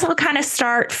I guess I'll kind of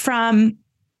start from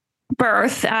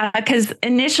birth, because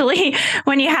initially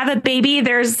when you have a baby,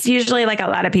 there's usually like a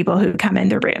lot of people who come in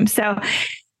the room. So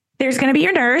there's going to be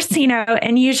your nurse,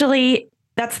 and usually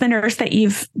that's the nurse that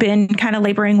you've been kind of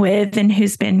laboring with and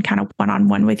who's been kind of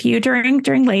one-on-one with you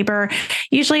during labor.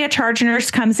 Usually a charge nurse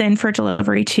comes in for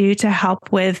delivery too, to help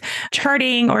with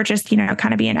charting or just,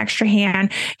 kind of be an extra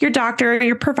hand. Your doctor,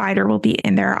 your provider will be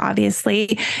in there,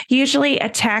 obviously. Usually a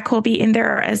tech will be in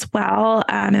there as well.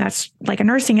 And that's like a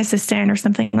nursing assistant or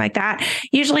something like that.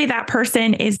 Usually that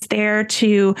person is there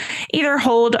to either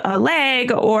hold a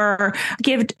leg or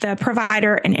give the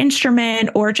provider an instrument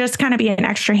or just kind of be an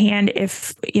extra hand if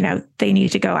they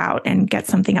need to go out and get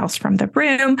something else from the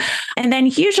room. And then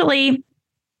usually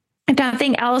if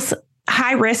nothing else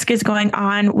high risk is going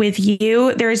on with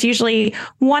you, there's usually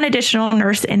one additional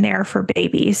nurse in there for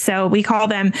babies. So we call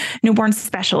them newborn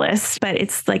specialists, but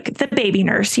it's like the baby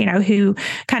nurse, who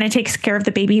kind of takes care of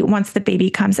the baby once the baby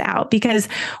comes out. Because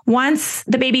once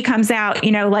the baby comes out,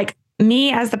 like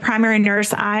me as the primary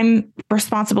nurse, I'm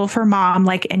responsible for mom,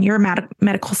 like in your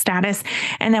medical status.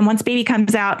 And then once baby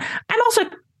comes out, I'm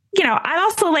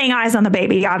also laying eyes on the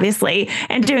baby, obviously,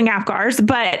 and doing APGARs.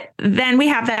 But then we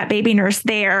have that baby nurse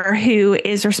there who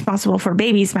is responsible for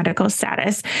baby's medical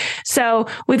status. So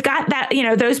we've got that,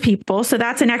 those people. So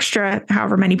that's an extra,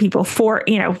 however many people, 4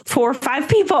 or 5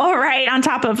 people, right? On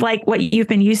top of like what you've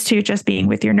been used to just being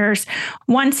with your nurse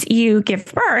once you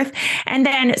give birth. And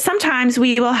then sometimes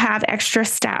we will have extra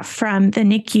staff from the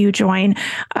NICU join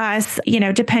us,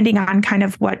 depending on kind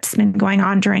of what's been going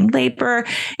on during labor.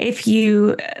 If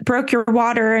you broke your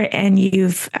water and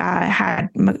you've had,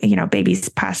 babies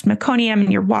past meconium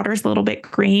and your water's a little bit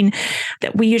green,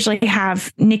 that we usually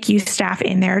have NICU staff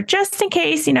in there just in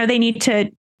case, they need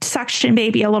to suction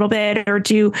baby a little bit or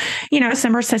do,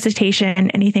 some resuscitation,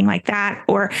 anything like that.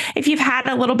 Or if you've had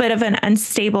a little bit of an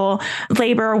unstable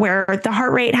labor where the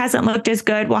heart rate hasn't looked as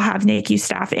good, we'll have NICU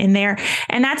staff in there.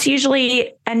 And that's usually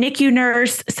a NICU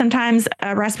nurse, sometimes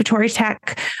a respiratory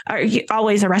tech, or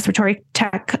always a respiratory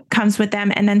tech comes with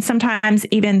them. And then sometimes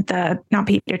even not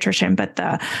pediatrician, but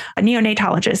the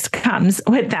neonatologist comes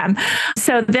with them.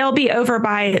 So they'll be over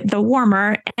by the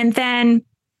warmer. And then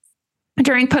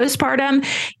during postpartum,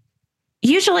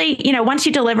 usually, once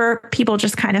you deliver, people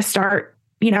just kind of start,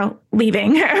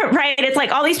 leaving, right? It's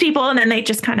like all these people, and then they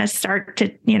just kind of start to,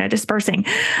 dispersing.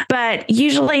 But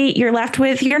usually you're left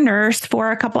with your nurse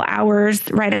for a couple hours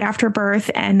right after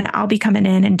birth, and I'll be coming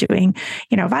in and doing,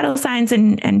 vital signs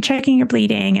and checking your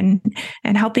bleeding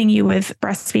and helping you with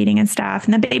breastfeeding and stuff.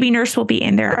 And the baby nurse will be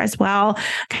in there as well,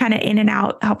 kind of in and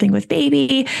out, helping with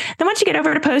baby. Then once you get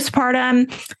over to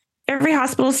postpartum, every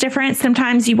hospital is different.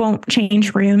 Sometimes you won't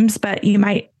change rooms, but you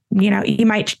might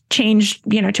change,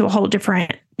 to a whole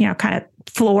different, kind of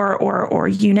floor or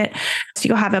unit. So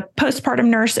you'll have a postpartum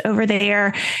nurse over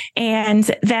there. And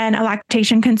then a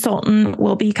lactation consultant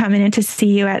will be coming in to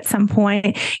see you at some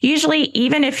point. Usually,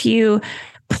 even if you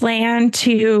plan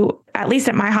to, at least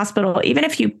at my hospital, even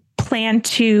if you plan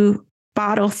to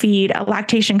bottle feed, a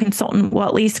lactation consultant will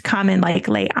at least come and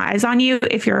lay eyes on you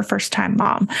if you're a first time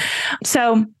mom.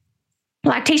 So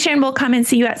lactation will come and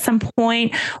see you at some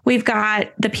point. We've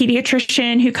got the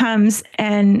pediatrician who comes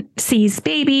and sees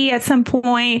baby at some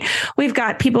point. We've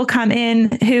got people come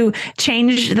in who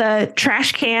change the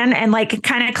trash can and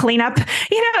kind of clean up,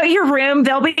 your room.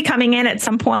 They'll be coming in at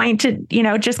some point to,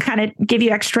 just kind of give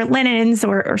you extra linens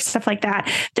or stuff like that.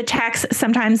 The techs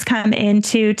sometimes come in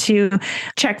to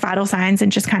check vital signs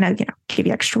and just kind of, give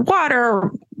you extra water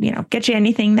or, get you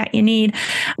anything that you need.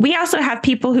 We also have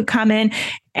people who come in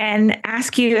and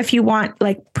ask you if you want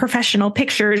professional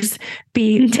pictures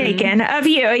be taken of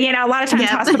you. A lot of times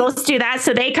hospitals do that.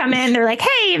 So they come in, they're like,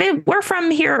 hey, we're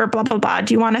from here, blah, blah, blah.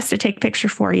 Do you want us to take a picture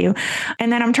for you?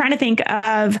 And then I'm trying to think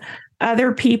of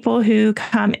other people who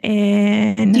come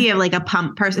in. Do you have a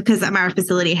pump person? Because our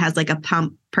facility has a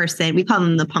pump person. We call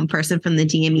them the pump person from the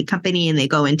DME company, and they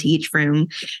go into each room,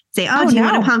 say, do you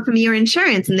want a pump from your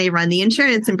insurance? And they run the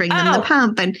insurance and bring them the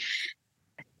pump. And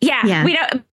we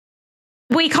don't.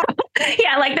 We call,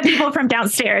 the people from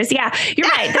downstairs. Yeah, you're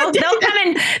right. They'll come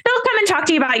and talk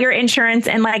to you about your insurance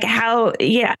and how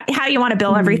you want to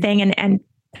bill everything and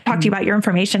talk to you about your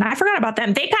information. I forgot about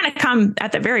them. They kind of come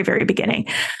at the very, very beginning.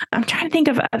 I'm trying to think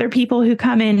of other people who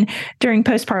come in during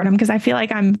postpartum because I feel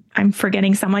like I'm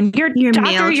forgetting someone. Your doctor,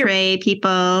 mail tray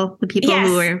people, the people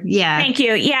who are, Thank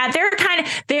you. Yeah, they're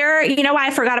why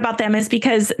I forgot about them is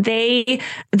because they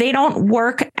don't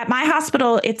work at my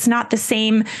hospital. It's not the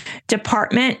same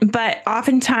department, but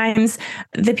oftentimes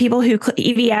the people who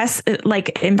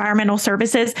EVS, environmental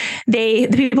services, the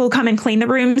people who come and clean the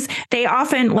rooms, they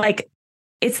often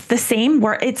it's the same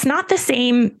work. It's not the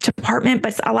same department,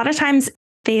 but a lot of times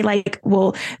they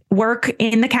will work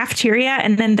in the cafeteria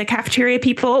and then the cafeteria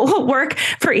people will work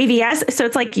for EVS. So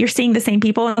it's you're seeing the same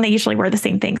people and they usually wear the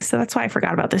same things. So that's why I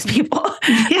forgot about those people.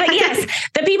 But yes,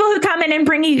 the people who come in and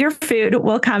bring you your food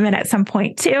will come in at some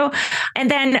point too. And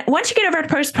then once you get over to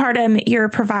postpartum, your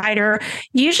provider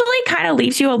usually kind of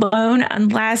leaves you alone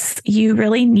unless you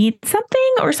really need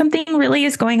something or something really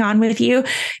is going on with you.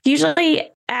 Usually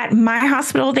at my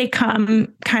hospital, they come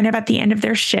kind of at the end of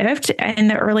their shift in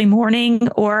the early morning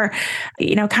or,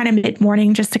 kind of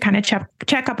mid-morning just to kind of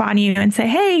check up on you and say,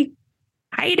 hey,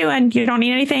 how you doing? You don't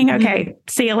need anything? Okay,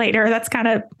 see you later. That's kind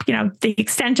of, the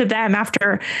extent of them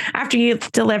after you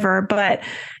deliver. But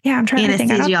yeah, I'm trying to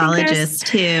think. Anesthesiologists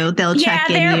too. They'll check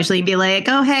in usually and be like,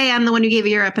 oh, hey, I'm the one who gave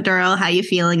you your epidural. How you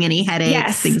feeling? Any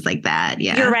headaches? Things like that.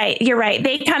 Yeah. You're right.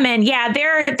 They come in. Yeah.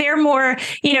 They're more,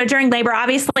 during labor,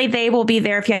 obviously they will be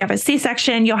there. If you have a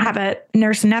C-section, you'll have a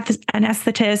nurse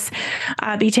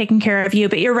anesthetist be taking care of you.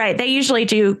 But you're right. They usually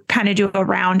do kind of do a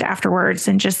round afterwards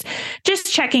and just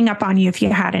checking up on you if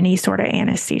you had any sort of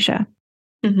anesthesia.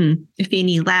 Mm-hmm. If you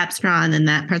need labs drawn, then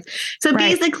that person. So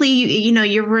basically,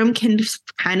 your room can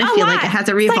kind of feel like it has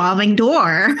a revolving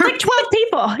door. 12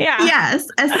 people. Yeah. Yes.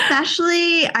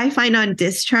 Especially I find on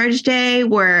discharge day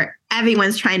where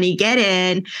everyone's trying to get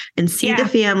in and see the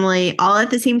family all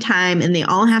at the same time. And they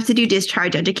all have to do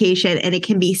discharge education. And it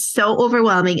can be so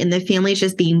overwhelming. And the family's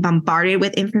just being bombarded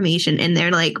with information. And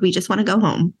they're like, we just want to go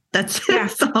home. That's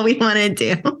all we want to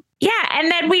do. Yeah. And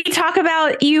then we talk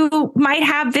about you might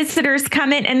have visitors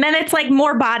come in and then it's like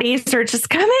more bodies are just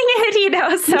coming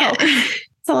in, so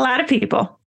it's a lot of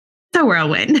people. It's a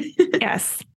whirlwind.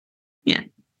 Yes. Yeah.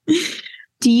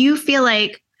 Do you feel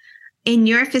like in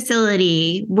your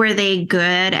facility, were they good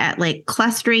at like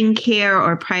clustering care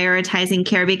or prioritizing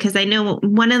care? Because I know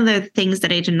one of the things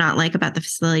that I did not like about the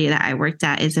facility that I worked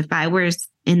at is if I was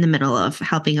in the middle of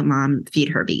helping a mom feed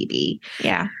her baby,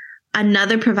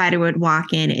 another provider would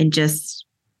walk in and just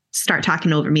start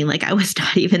talking over me like I was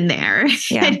not even there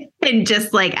and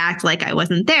just like act like I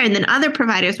wasn't there. And then other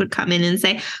providers would come in and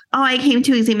say, oh, I came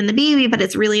to examine the baby, but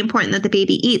it's really important that the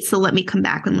baby eats. So let me come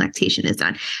back when lactation is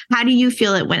done. How do you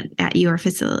feel it went at your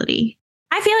facility?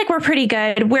 I feel like we're pretty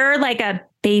good. We're like a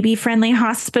baby friendly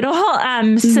hospital.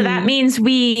 So that means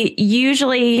we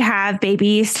usually have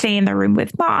babies stay in the room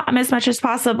with mom as much as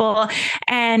possible.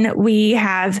 And we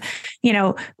have,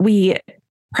 we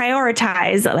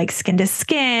prioritize like skin to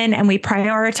skin, and we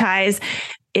prioritize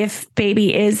if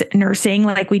baby is nursing,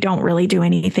 like we don't really do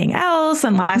anything else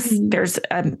unless there's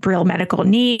a real medical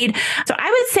need. So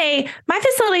I would say my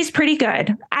facility is pretty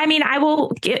good. I mean, I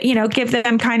will, give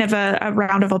them kind of a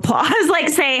round of applause, like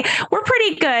say we're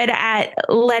pretty good at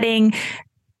letting,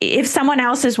 if someone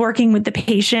else is working with the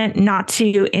patient, not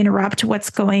to interrupt what's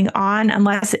going on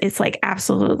unless it's like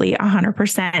absolutely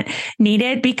 100%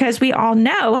 needed, because we all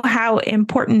know how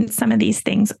important some of these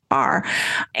things are.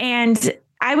 And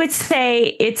I would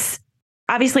say it's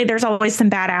obviously there's always some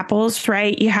bad apples,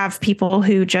 right? You have people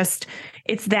who just,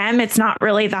 it's them. It's not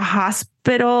really the hospital,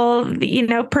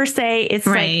 per se. It's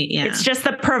it's just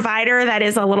the provider that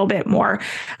is a little bit more,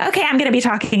 okay, I'm going to be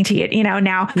talking to you,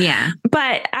 now. Yeah.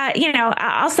 But,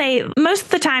 I'll say most of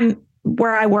the time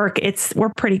where I work, we're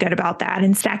pretty good about that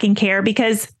and stacking care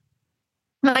because,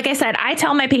 like I said, I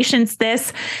tell my patients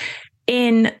this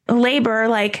in labor,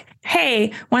 like,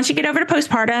 hey, once you get over to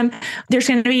postpartum, there's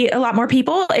going to be a lot more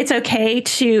people. It's okay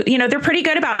to, they're pretty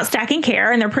good about stacking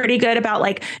care and they're pretty good about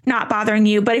like not bothering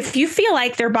you. But if you feel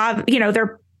like they're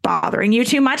bothering you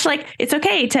too much, like it's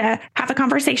okay to have a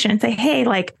conversation and say, hey,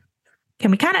 like,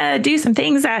 can we kind of do some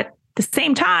things at the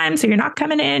same time? So you're not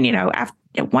coming in,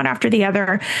 one after the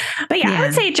other. But I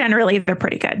would say generally they're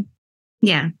pretty good.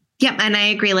 Yeah. Yep. And I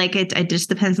agree. Like it just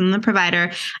depends on the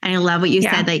provider. And I love what you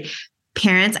said. Like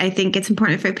parents, I think it's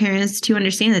important for parents to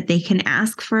understand that they can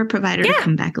ask for a provider to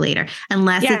come back later,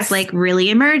 unless it's like really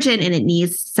emergent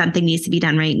and something needs to be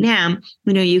done right now.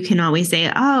 You can always say,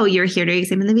 oh, you're here to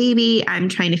examine the baby. I'm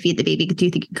trying to feed the baby. Do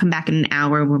you think you can come back in an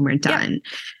hour when we're done?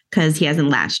 Because he hasn't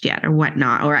latched yet or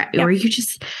whatnot, or you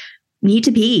just need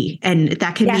to pee. And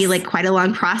that can be like quite a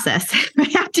long process.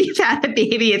 After you've had the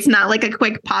baby, it's not like a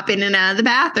quick pop in and out of the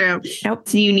bathroom. Nope.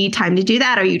 So you need time to do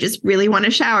that, or you just really want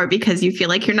to shower because you feel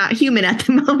like you're not human at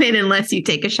the moment unless you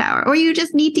take a shower, or you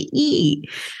just need to eat.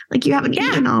 Like you haven't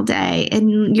eaten all day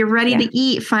and you're ready to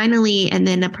eat finally. And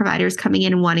then a provider is coming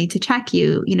in and wanting to check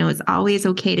you. It's always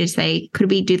okay to say,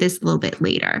 could we do this a little bit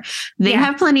later? They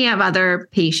have plenty of other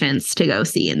patients to go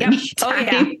see in the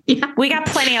meantime. We got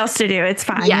plenty else to do. It's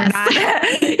fine. Yes.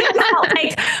 You're not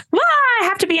like, well, I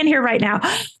have to be in here right now.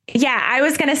 Yeah, I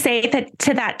was going to say that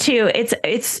to that too.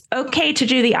 It's okay to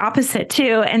do the opposite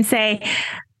too and say,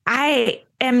 I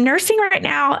am nursing right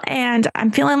now and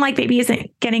I'm feeling like baby isn't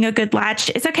getting a good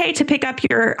latch. It's okay to pick up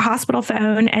your hospital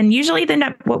phone. And usually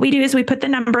what we do is we put the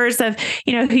numbers of,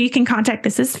 who you can contact.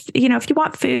 This is, if you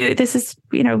want food, this is,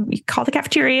 you call the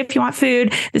cafeteria if you want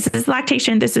food. This is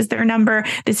lactation. This is their number.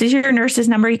 This is your nurse's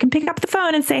number. You can pick up the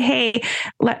phone and say, hey,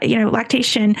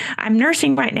 lactation, I'm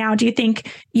nursing right now. Do you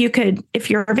think you could, if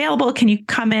you're available, can you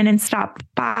come in and stop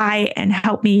by and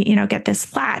help me, get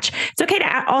this latch? It's okay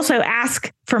to also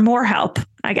ask for more help,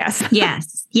 I guess.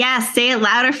 Yes. Say it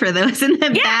louder for those in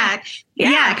the back.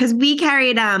 Yeah. Because we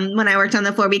carried, when I worked on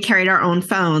the floor, we carried our own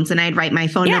phones and I'd write my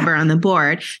phone number on the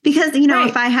board because,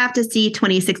 if I have to see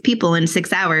 26 people in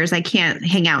 6 hours, I can't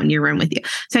hang out in your room with you.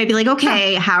 So I'd be like,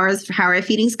 okay, how are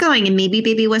feedings going? And maybe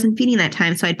baby wasn't feeding that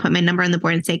time. So I'd put my number on the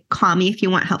board and say, call me if you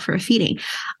want help for a feeding.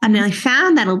 And I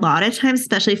found that a lot of times,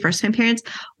 especially first-time parents,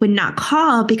 would not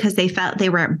call because they felt they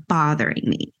were bothering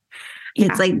me.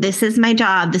 It's like, this is my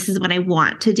job. This is what I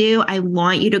want to do. I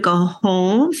want you to go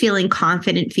home feeling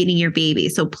confident feeding your baby.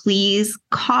 So please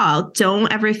call. Don't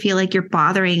ever feel like you're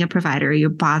bothering a provider or you're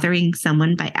bothering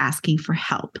someone by asking for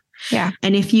help. Yeah.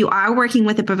 And if you are working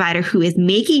with a provider who is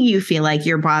making you feel like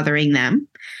you're bothering them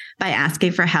by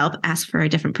asking for help, ask for a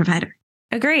different provider.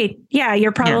 Agreed. Yeah,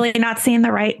 you're probably not seeing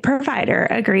the right provider.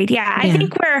 Agreed. Yeah, I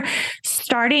think we're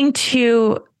starting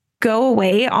to go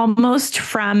away almost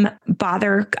from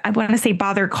I want to say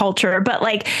bother culture, but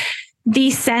like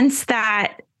the sense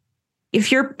that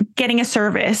if you're getting a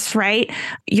service, right,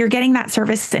 you're getting that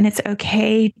service and it's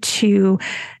okay to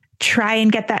try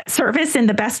and get that service in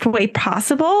the best way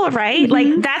possible, right? Like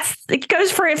it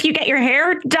goes for if you get your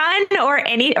hair done or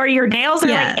your nails or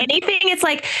like anything, it's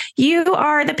like you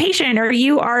are the patient or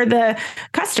you are the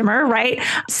customer, right?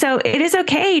 So it is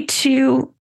okay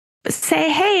to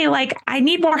say, hey, like I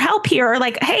need more help here. Or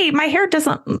like, hey, my hair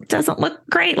doesn't look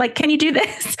great. Like, can you do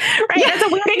this? Right. That's a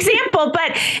weird example,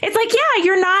 but it's like, yeah,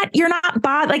 you're not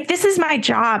bothered. Like, this is my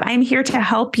job. I'm here to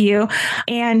help you.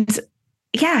 And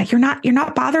yeah, you're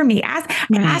not bothering me.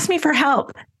 Ask me for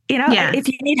help, if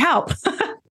you need help.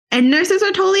 And nurses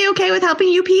are totally okay with helping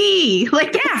you pee.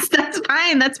 Like, that's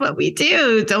fine. That's what we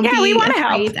do. We want to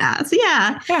help.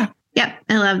 Yeah. Yep.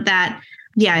 I love that.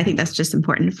 Yeah, I think that's just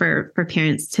important for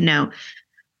parents to know.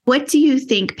 What do you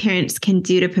think parents can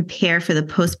do to prepare for the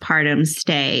postpartum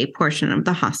stay portion of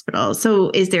the hospital? So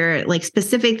is there like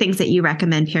specific things that you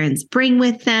recommend parents bring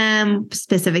with them,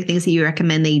 specific things that you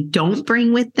recommend they don't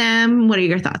bring with them? What are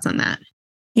your thoughts on that?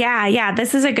 Yeah,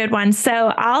 this is a good one.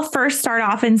 So I'll first start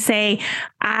off and say,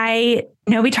 I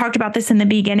know we talked about this in the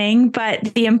beginning,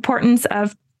 but the importance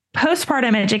of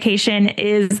postpartum education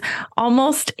is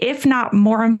almost, if not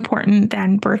more important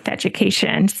than birth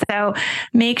education. So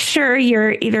make sure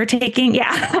you're either taking,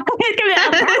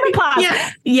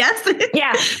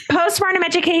 postpartum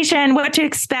education, what to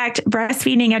expect,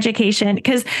 breastfeeding education.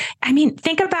 Because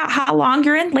think about how long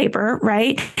you're in labor,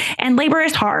 right? And labor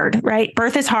is hard, right?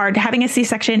 Birth is hard. Having a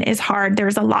C-section is hard.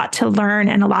 There's a lot to learn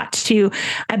and a lot to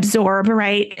absorb,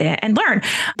 right? And learn.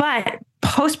 But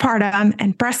postpartum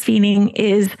and breastfeeding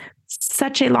is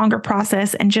such a longer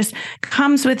process and just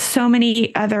comes with so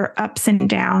many other ups and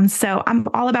downs. So I'm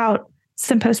all about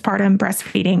some postpartum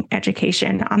breastfeeding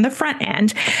education on the front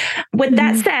end. With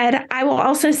that said, I will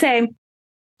also say,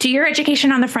 do your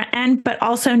education on the front end, but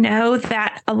also know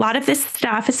that a lot of this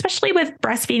stuff, especially with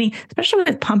breastfeeding, especially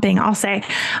with pumping, I'll say,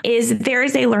 is there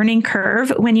is a learning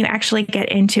curve when you actually get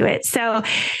into it. So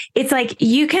it's like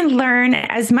you can learn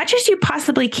as much as you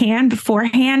possibly can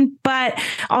beforehand, but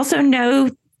also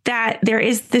know that there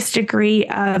is this degree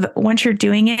of once you're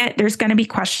doing it, there's going to be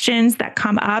questions that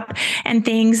come up and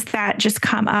things that just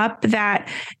come up that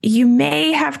you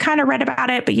may have kind of read about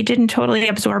it, but you didn't totally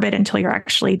absorb it until you're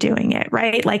actually doing it,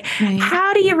 right? Like,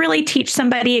 how do you really teach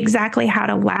somebody exactly how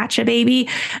to latch a baby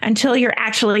until you're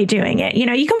actually doing it? You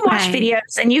can watch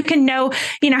videos and you can know,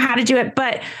 how to do it.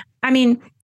 But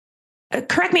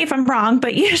correct me if I'm wrong,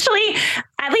 but usually,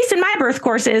 at least in my birth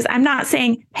courses, I'm not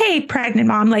saying, hey, pregnant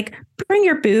mom, like bring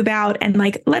your boob out and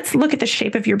like, let's look at the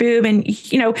shape of your boob and,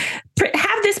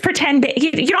 have this pretend,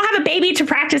 you don't have a baby to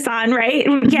practice on, right?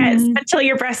 Yes, until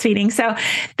you're breastfeeding. So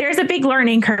there's a big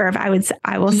learning curve, I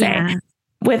will say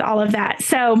with all of that.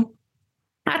 So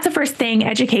that's the first thing,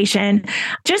 education.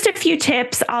 Just a few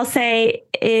tips I'll say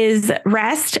is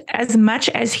rest as much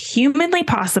as humanly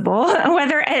possible,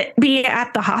 whether it be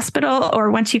at the hospital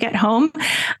or once you get home.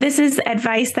 This is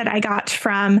advice that I got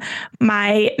from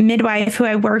my midwife who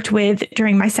I worked with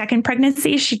during my second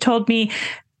pregnancy. She told me,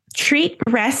 treat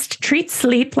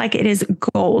sleep like it is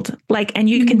gold, and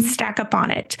you can stack up on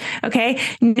it. Okay.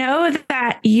 Know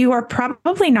that you are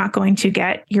probably not going to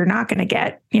get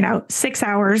 6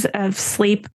 hours of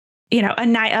sleep, a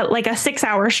night, like a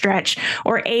 6-hour stretch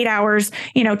or 8 hours,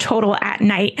 total at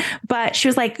night. But she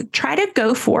was like, try to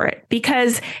go for it,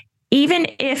 because even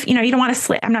if, you don't want to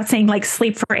sleep, I'm not saying like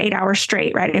sleep for 8 hours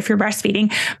straight, right? If you're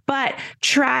breastfeeding, but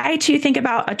try to think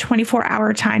about a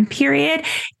 24-hour time period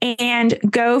and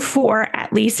go for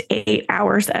at least 8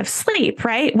 hours of sleep,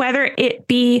 right? Whether it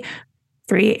be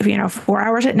 4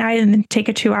 hours at night and then take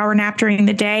a 2-hour nap during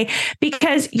the day,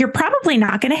 because you're probably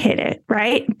not going to hit it,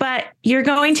 right? But you're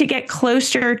going to get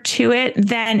closer to it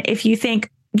than if you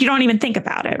don't even think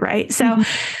about it, right? So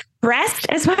rest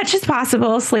as much as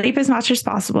possible, sleep as much as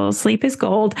possible. Sleep is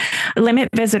gold. Limit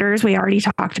visitors. We already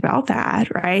talked about that,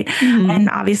 right? And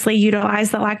obviously utilize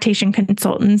the lactation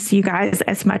consultants, you guys,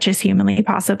 as much as humanly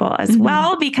possible as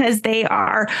well, because they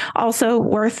are also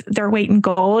worth their weight in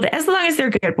gold, as long as they're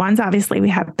good ones. Obviously, we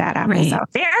have bad apples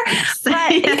out there,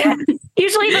 but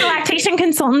usually the lactation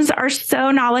consultants are so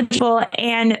knowledgeable,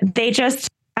 and they just,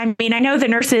 I know the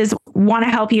nurses want to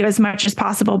help you as much as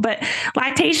possible, but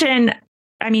lactation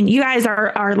you guys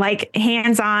are like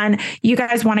hands-on. You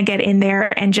guys want to get in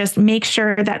there and just make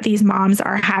sure that these moms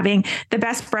are having the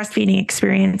best breastfeeding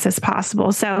experience as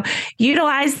possible. So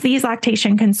utilize these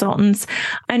lactation consultants.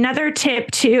 Another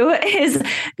tip too is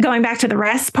going back to the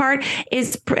rest part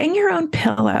is bring your own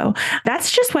pillow.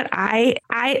 That's just what I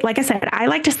like I said, I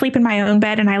like to sleep in my own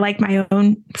bed and I like my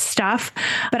own stuff,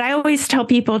 but I always tell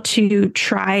people to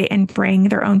try and bring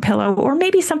their own pillow, or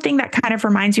maybe something that kind of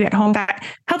reminds you at home that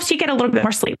helps you get a little bit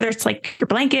more sleep. There's like your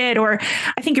blanket, or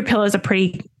I think your pillow is a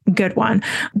pretty good one,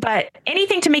 but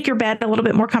anything to make your bed a little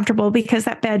bit more comfortable, because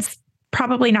that bed's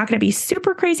probably not going to be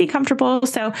super crazy comfortable.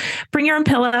 So bring your own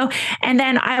pillow. And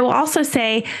then I will also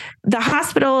say the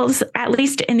hospitals, at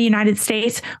least in the United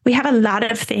States, we have a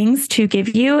lot of things to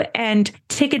give you, and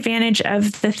take advantage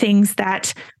of the things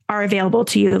that are available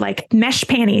to you, like mesh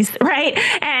panties, right?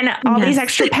 And all these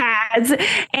extra pads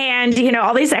and,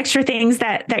 all these extra things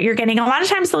that you're getting. A lot of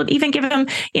times they'll even give them,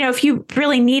 if you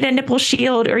really need a nipple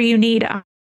shield, or you need,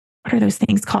 what are those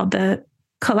things called? The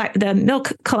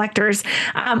milk collectors.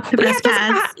 We have those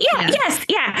yes.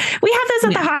 We have those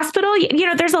at the hospital.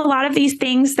 There's a lot of these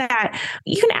things that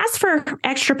you can ask for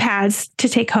extra pads to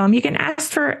take home. You can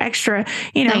ask for extra,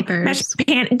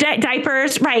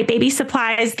 diapers, right? Baby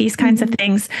supplies, these kinds of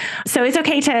things. So it's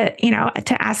okay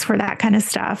to ask for that kind of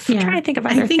stuff. Yeah. I'm trying to think of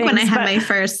other things. I think when I had my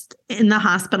first in the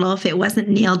hospital, if it wasn't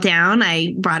nailed down,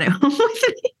 I brought it home with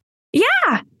me.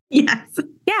 Yeah. Yes.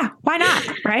 Yeah. Why not?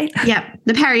 Right. Yep.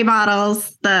 The Perry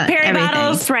bottles,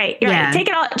 bottles. Right. Yeah. Right. Take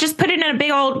it all. Just put it in a big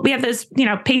old, we have those,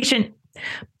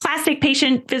 plastic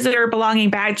patient visitor belonging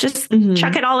bag. Just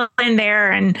chuck it all in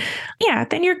there. And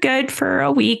then you're good for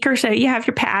a week or so. You have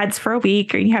your pads for a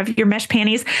week, or you have your mesh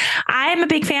panties. I'm a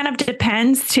big fan of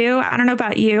Depends too. I don't know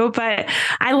about you, but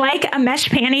I like a mesh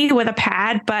panty with a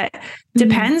pad, but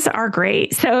Depends are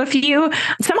great. So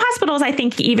some hospitals, I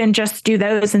think, even just do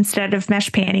those instead of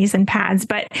mesh panties and pads.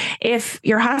 But if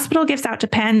your you gives out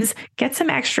Depends, get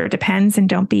some extra Depends and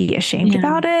don't be ashamed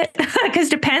about it, because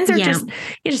Depends are you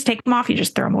just take them off, you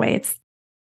just throw them away. It's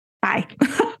bye.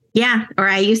 Yeah. Or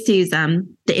I used to use the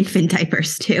infant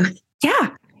diapers too.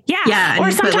 Yeah.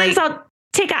 Or sometimes I'll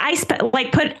take an ice,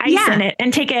 put ice in it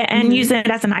and take it and use it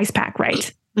as an ice pack.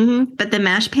 Right. Mm-hmm. But the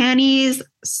mesh panties,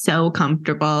 so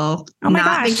comfortable. Oh my Not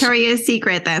gosh. Victoria's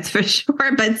Secret, that's for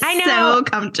sure, but so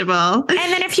comfortable. And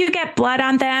then if you get blood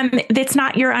on them, it's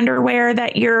not your underwear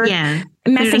that you're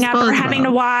messing up or having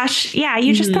to wash. Yeah,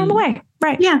 you just throw them away.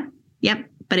 Right. Yeah. Yep.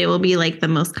 But it will be like the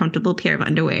most comfortable pair of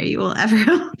underwear you will ever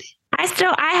own. I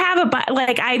have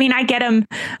I get them.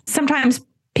 Sometimes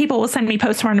people will send me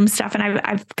postpartum stuff, and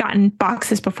I've gotten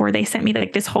boxes before. They sent me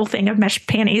like this whole thing of mesh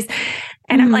panties.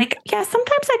 And I'm like,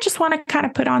 sometimes I just want to kind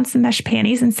of put on some mesh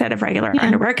panties instead of regular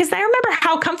underwear, because I remember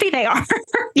how comfy they are.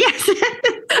 Yes.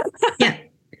 Yeah.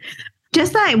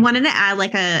 Just I wanted to add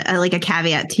like a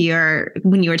caveat to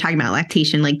when you were talking about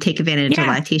lactation, like take advantage of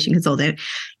lactation consultant.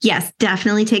 Yes,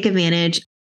 definitely take advantage.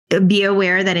 Be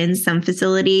aware that in some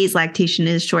facilities, lactation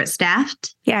is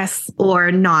short-staffed. Yes. Or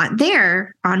not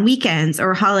there on weekends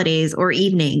or holidays or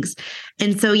evenings.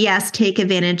 And so, yes, take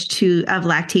advantage of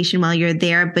lactation while you're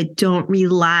there, but don't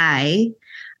rely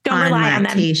on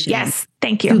lactation. Yes.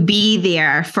 Thank you. To be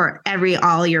there for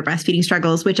all your breastfeeding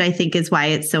struggles, which I think is why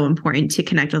it's so important to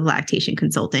connect with a lactation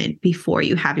consultant before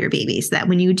you have your baby, so that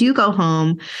when you do go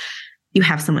home, you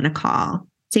have someone to call.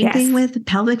 Same thing with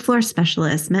pelvic floor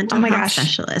specialists, mental health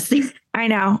specialists. I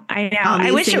know.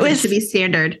 I wish it should be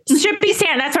standard. Should be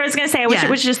standard. That's what I was going to say. I wish it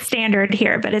was just standard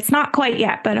here, but it's not quite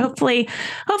yet. But hopefully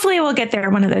we'll get there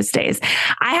one of those days.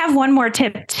 I have one more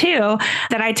tip too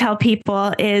that I tell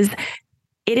people is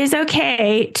it is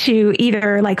okay to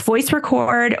either like voice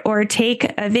record or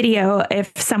take a video if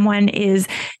someone is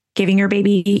giving your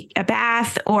baby a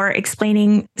bath or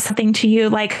explaining something to you.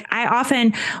 Like I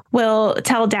often will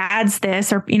tell dads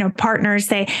this, or, partners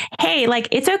say, hey, like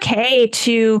it's okay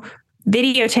to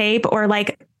videotape or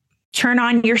like turn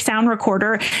on your sound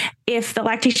recorder if the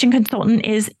lactation consultant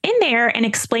is in there and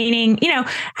explaining,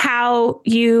 how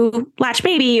you latch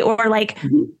baby, or like,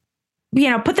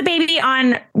 put the baby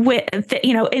on with,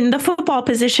 in the football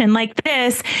position like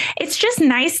this. It's just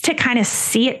nice to kind of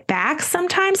see it back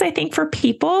sometimes, I think, for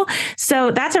people.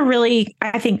 So that's a really,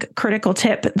 I think, critical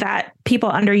tip that people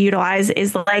underutilize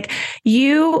is like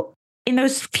you in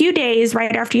those few days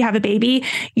right after you have a baby,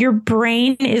 your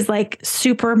brain is like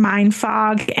super mind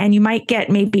fog, and you might get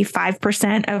maybe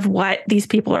 5% of what these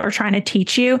people are trying to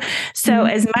teach you. So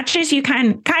as much as you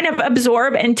can kind of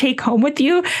absorb and take home with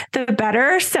you, the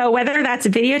better. So whether that's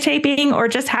videotaping or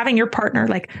just having your partner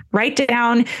like write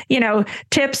down,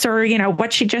 tips or,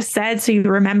 what she just said, so you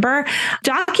remember,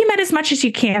 document as much as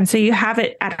you can so you have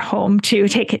it at home to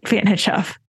take advantage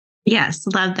of. Yes,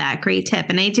 love that. Great tip.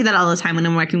 And I do that all the time when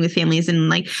I'm working with families. And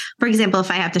like, for example, if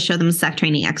I have to show them suck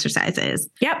training exercises,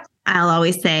 yep, I'll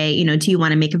always say, do you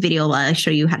want to make a video while I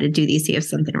show you how to do these? So you have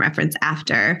something to reference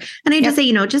after. And I just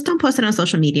say, just don't post it on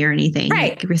social media or anything.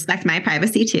 Right. Like, respect my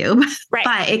privacy too. Right.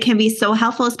 But it can be so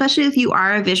helpful, especially if you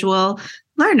are a visual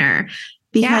learner,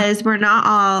 because we're not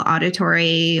all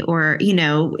auditory or,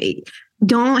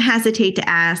 don't hesitate to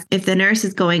ask if the nurse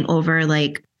is going over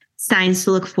like signs to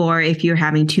look for if you're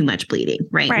having too much bleeding,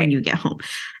 right? When you get home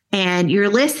and you're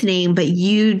listening, but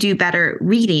you do better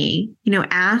reading,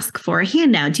 ask for a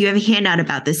handout. Do you have a handout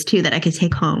about this too that I could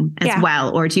take home as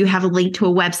well? Or do you have a link to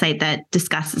a website that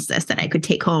discusses this that I could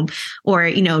take home?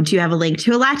 Or, do you have a link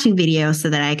to a latching video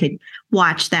so that I could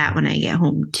watch that when I get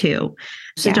home too?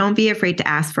 So don't be afraid to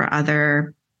ask for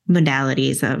other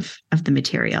modalities of the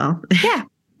material. Yeah.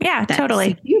 Yeah,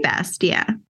 totally. You best. Yeah.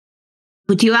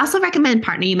 Would you also recommend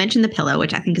partner? You mentioned the pillow,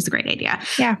 which I think is a great idea.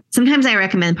 Yeah. Sometimes I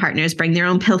recommend partners bring their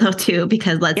own pillow too,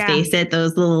 because let's face it,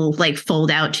 those little like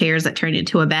fold out chairs that turn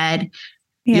into a bed.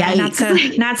 Yeah. Not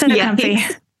so comfy.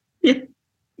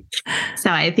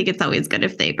 So I think it's always good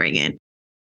if they bring it.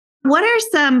 What are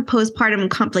some postpartum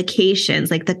complications,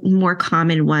 like the more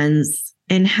common ones,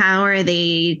 and how do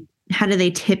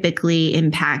they typically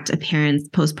impact a parent's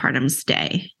postpartum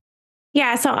stay?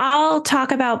 Yeah, so I'll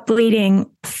talk about bleeding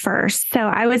first. So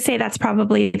I would say that's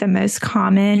probably the most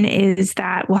common, is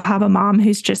that we'll have a mom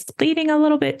who's just bleeding a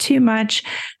little bit too much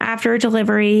after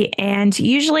delivery. And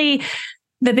usually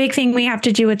the big thing we have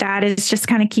to do with that is just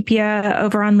kind of keep you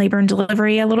over on labor and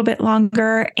delivery a little bit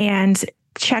longer and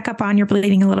check up on your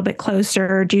bleeding a little bit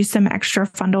closer, do some extra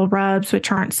fundal rubs,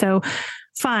 which aren't so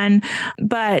fun.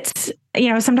 But,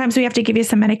 sometimes we have to give you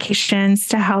some medications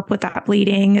to help with that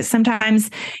bleeding. Sometimes,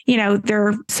 there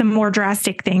are some more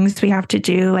drastic things we have to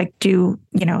do, like do,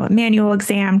 a manual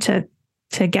exam to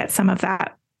get some of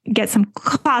that, get some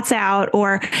clots out,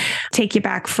 or take you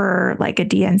back for like a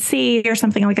DNC or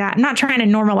something like that. I'm not trying to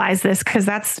normalize this because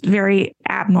that's very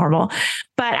abnormal,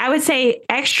 but I would say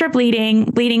extra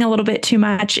bleeding a little bit too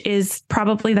much is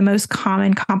probably the most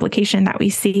common complication that we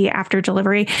see after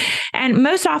delivery. And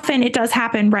most often it does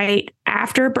happen right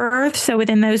after birth, so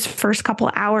within those first couple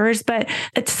of hours, but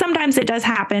sometimes it does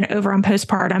happen over on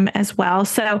postpartum as well.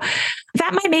 So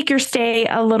that might make your stay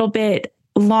a little bit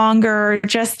longer,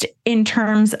 just in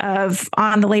terms of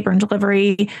on the labor and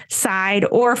delivery side,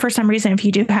 or for some reason, if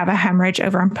you do have a hemorrhage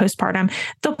over on postpartum,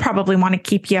 they'll probably want to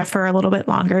keep you for a little bit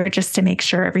longer just to make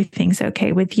sure everything's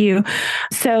okay with you.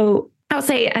 So I'll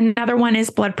say another one is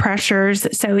blood pressures.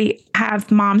 So we have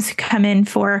moms who come in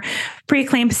for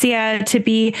preeclampsia to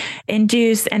be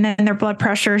induced, and then their blood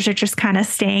pressures are just kind of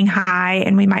staying high.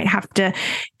 And we might have to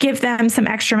give them some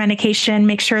extra medication,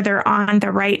 make sure they're on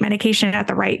the right medication at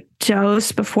the right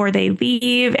dose before they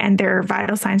leave, and their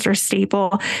vital signs are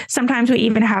stable. Sometimes we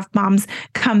even have moms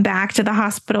come back to the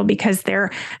hospital because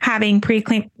they're having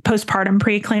postpartum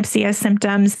preeclampsia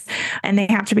symptoms and they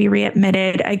have to be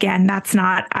readmitted. Again, I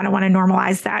don't want to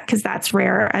normalize that because that's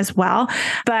rare as well.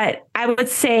 But I would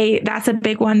say that's a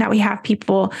big one that we have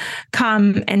people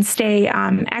come and stay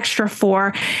extra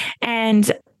for.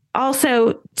 And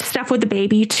also stuff with the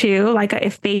baby too, like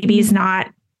if baby's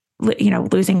not,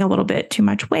 losing a little bit too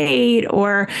much weight,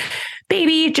 or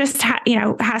baby just,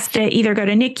 has to either go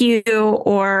to NICU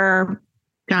or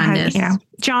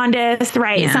jaundice,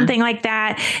 right? Yeah. Something like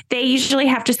that. They usually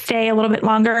have to stay a little bit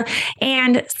longer.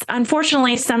 And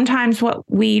unfortunately, sometimes what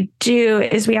we do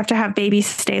is we have to have babies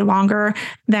stay longer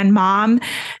than mom.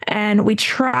 And we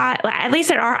try, at least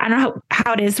I don't know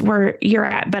how it is where you're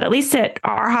at, but at least at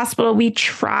our hospital, we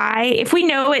try, if we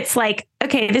know it's like,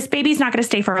 okay, this baby's not going to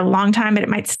stay for a long time, but it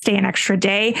might stay an extra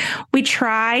day, we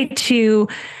try to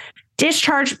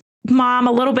discharge mom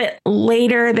a little bit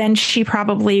later than she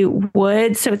probably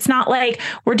would. So it's not like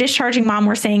we're discharging mom,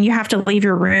 we're saying you have to leave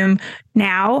your room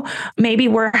now. Maybe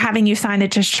we're having you sign the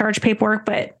discharge paperwork,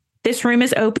 but this room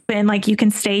is open, like you can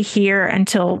stay here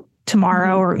until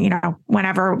tomorrow, or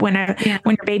whenever when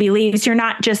your baby leaves. You're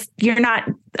not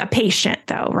a patient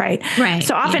though, right?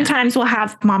 So oftentimes we'll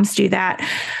have moms do that.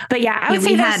 But I would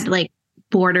say we had like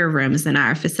border rooms in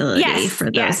our facility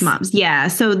for those moms. Yeah.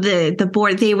 So the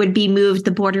board, they would be moved.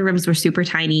 The border rooms were super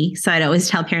tiny. So I'd always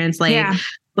tell parents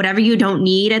whatever you don't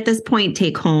need at this point,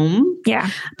 take home. Yeah.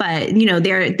 But,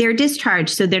 they're discharged.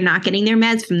 So they're not getting their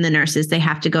meds from the nurses. They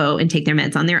have to go and take their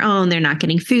meds on their own. They're not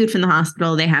getting food from the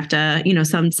hospital. They have to,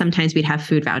 sometimes we'd have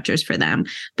food vouchers for them,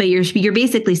 but you're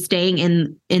basically staying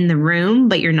in the room,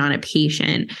 but you're not a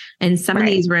patient. And some of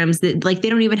these rooms that they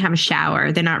don't even have a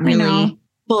shower. They're not really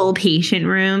full patient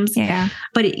rooms. Yeah.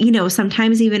 But,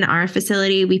 sometimes even our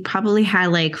facility, we probably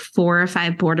had 4 or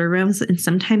 5 boarder rooms. And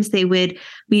sometimes we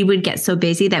would get so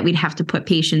busy that we'd have to put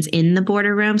patients in the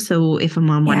boarder room. So if a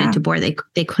mom wanted to board,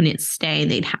 they couldn't stay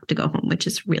and they'd have to go home, which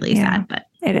is really sad. But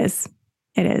it is.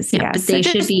 It is. Yeah. But they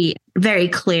should be very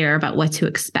clear about what to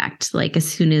expect. As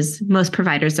soon as most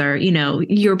providers are,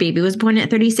 your baby was born at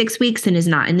 36 weeks and is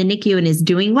not in the NICU and is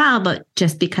doing well, but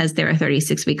just because they're a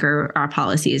 36 week, our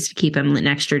policy is to keep them an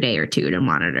extra day or 2 to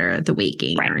monitor the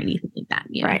waking or anything like that.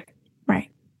 Right.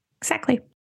 Exactly.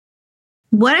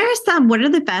 What are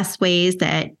the best ways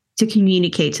to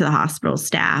communicate to the hospital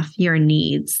staff your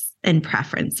needs and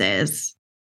preferences?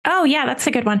 Oh, yeah, that's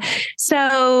a good one.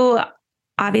 So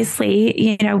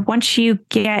obviously, once you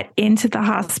get into the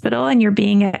hospital and you're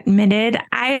being admitted,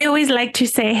 I always like to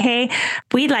say, hey,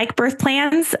 we like birth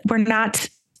plans. We're not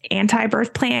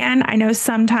anti-birth plan. I know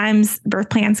sometimes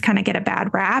birth plans kind of get a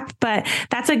bad rap, but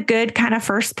that's a good kind of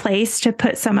first place to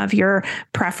put some of your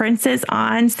preferences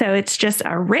on. So it's just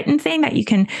a written thing that you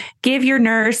can give your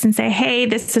nurse and say, hey,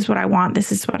 this is what I want.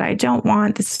 This is what I don't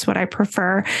want. This is what I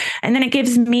prefer. And then it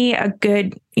gives me a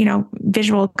good,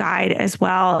 visual guide as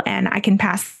well. And I can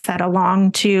pass that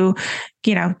along to,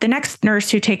 the next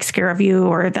nurse who takes care of you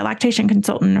or the lactation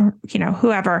consultant or,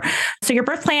 whoever. So your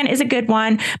birth plan is a good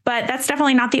one, but that's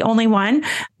definitely not the only one.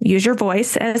 Use your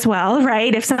voice as well,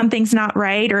 right? If something's not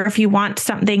right, or if you want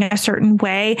something a certain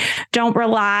way, don't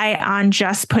rely on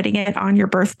just putting it on your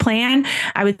birth plan.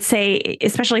 I would say,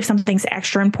 especially if something's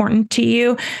extra important to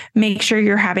you, make sure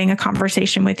you're having a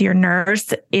conversation with your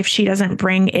nurse if she doesn't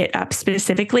bring it up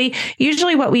specifically.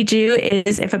 Usually what we do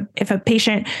is if a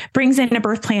patient brings in a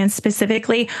birth plan specifically,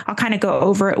 I'll kind of go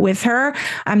over it with her.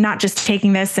 I'm not just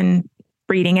taking this and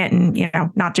reading it and,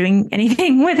 not doing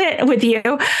anything with it with you.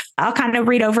 I'll kind of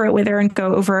read over it with her and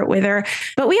go over it with her.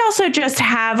 But we also just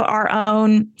have our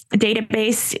own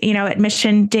database,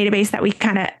 admission database that we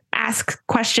kind of ask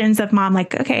questions of mom,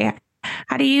 okay,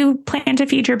 how do you plan to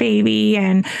feed your baby?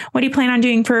 And what do you plan on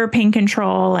doing for pain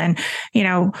control? And,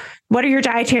 what are your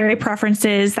dietary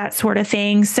preferences? That sort of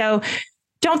thing. So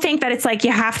don't think that it's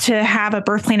you have to have a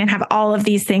birth plan and have all of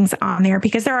these things on there,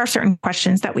 because there are certain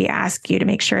questions that we ask you to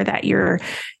make sure that your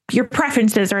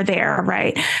preferences are there,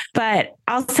 right? But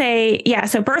I'll say,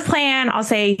 so birth plan, I'll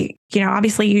say,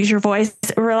 obviously use your voice.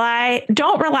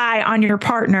 Don't rely on your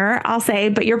partner, I'll say,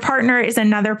 but your partner is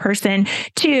another person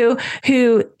too,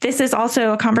 who this is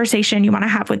also a conversation you want to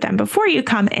have with them before you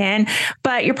come in.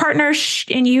 But your partner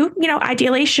and you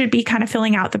ideally should be kind of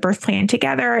filling out the birth plan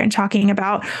together and talking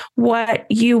about what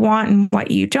you want and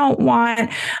what you don't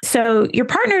want. So your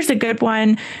partner's a good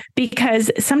one because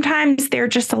sometimes they're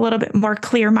just a little bit more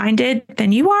clear-minded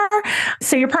than you are.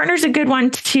 So your partner's a good one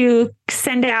to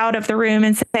send out of the room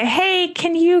and say, hey,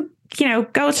 can you,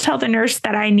 go tell the nurse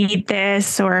that I need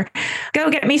this, or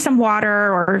go get me some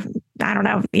water, or I don't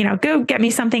know, go get me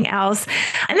something else.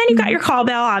 And then you've got your call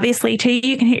bell, obviously, too.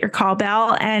 You can hit your call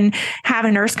bell and have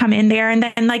a nurse come in there. And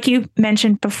then, like you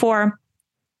mentioned before,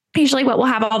 usually what we'll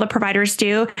have all the providers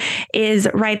do is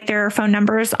write their phone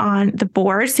numbers on the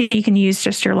board. So you can use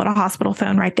just your little hospital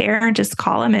phone right there and just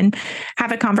call them and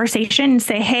have a conversation and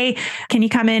say, hey, can you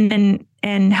come in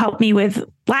and help me with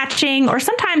latching? Or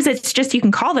sometimes it's just, you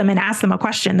can call them and ask them a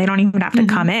question. They don't even have to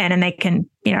come in, and they can,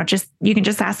 you can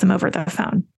just ask them over the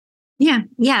phone. Yeah.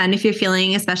 Yeah. And if you're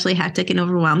feeling especially hectic and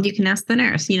overwhelmed, you can ask the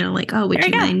nurse, would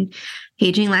you mind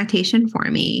paging lactation for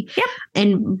me? Yep.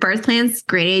 And birth plans,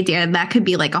 great idea. That could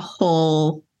be a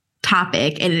whole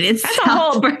topic and it's a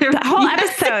whole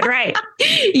episode, right?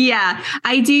 Yeah.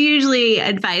 I do usually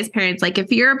advise parents,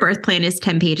 if your birth plan is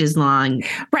 10 pages long,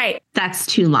 right, that's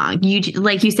too long. You,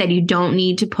 like you said, you don't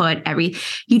need to put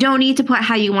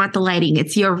how you want the lighting.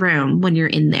 It's your room when you're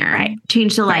in there. Right.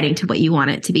 Change the lighting to what you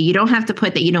want it to be. You don't have to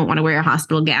put that you don't want to wear a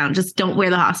hospital gown. Just don't wear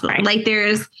the hospital. Right.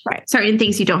 There's certain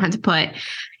things you don't have to put.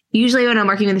 Usually when I'm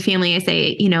working with a family, I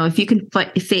say, if you can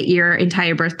fit your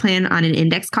entire birth plan on an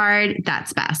index card,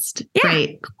 that's best,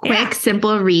 right? Quick,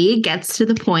 simple read, gets to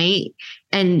the point,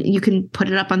 and you can put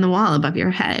it up on the wall above your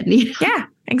head. Yeah,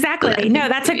 exactly. No,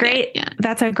 that's a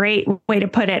great way to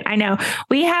put it. I know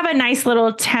we have a nice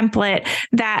little template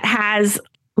that has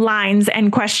lines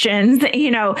and questions,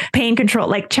 pain control,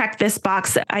 check this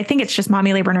box. I think it's just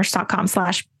mommylabornurse.com/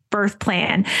 birth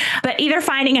plan. But either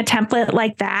finding a template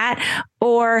like that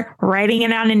or writing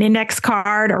it on an index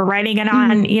card or writing it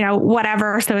on,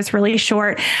 whatever, so it's really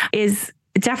short, is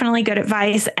definitely good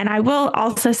advice. And I will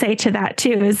also say to that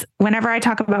too, is whenever I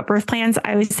talk about birth plans,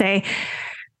 I always say,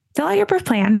 fill out your birth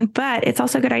plan, but it's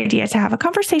also a good idea to have a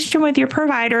conversation with your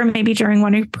provider, maybe during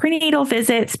one of your prenatal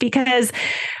visits, because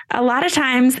a lot of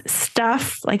times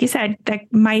stuff, like you said, that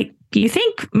you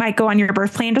think might go on your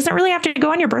birth plan doesn't really have to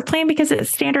go on your birth plan because it's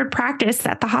standard practice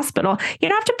at the hospital. You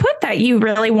don't have to put that you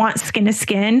really want skin to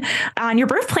skin on your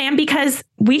birth plan, because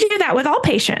we do that with all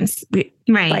patients.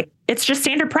 Right. Like, it's just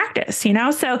standard practice,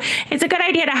 So it's a good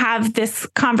idea to have this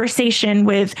conversation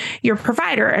with your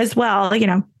provider as well,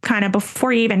 kind of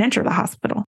before you even enter the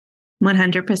hospital.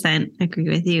 100% agree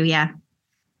with you. Yeah.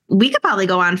 We could probably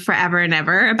go on forever and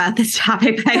ever about this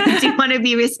topic, but I do want to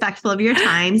be respectful of your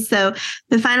time. So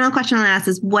the final question I'll ask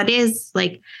is, what is,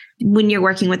 like, when you're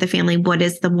working with a family, what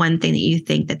is the one thing that you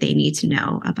think that they need to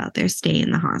know about their stay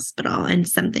in the hospital? And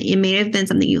something, it may have been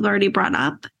something you've already brought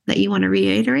up that you want to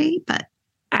reiterate, but.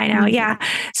 I know. Yeah.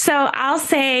 So I'll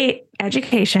say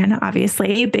education,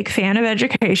 obviously, big fan of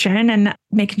education and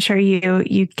making sure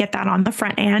you get that on the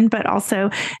front end, but also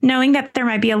knowing that there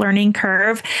might be a learning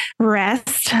curve.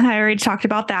 Rest. I already talked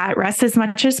about that. Rest as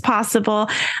much as possible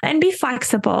and be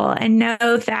flexible, and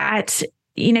know that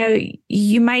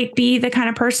you might be the kind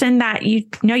of person that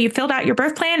you filled out your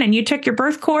birth plan and you took your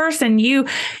birth course and you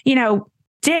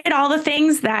did all the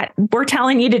things that we're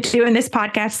telling you to do in this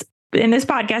podcast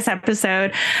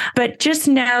episode, but just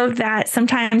know that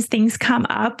sometimes things come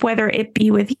up, whether it be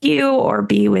with you or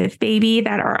be with baby,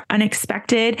 that are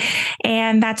unexpected.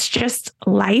 And that's just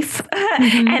life.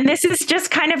 Mm-hmm. And this is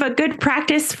just kind of a good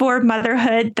practice for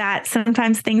motherhood, that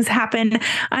sometimes things happen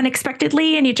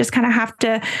unexpectedly and you just kind of have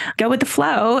to go with the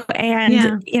flow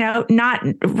and,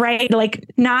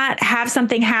 not have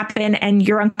something happen and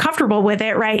you're uncomfortable with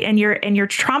it. Right. And you're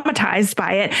traumatized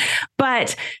by it.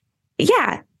 But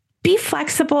yeah, be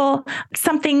flexible.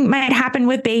 Something might happen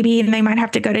with baby and they might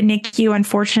have to go to NICU,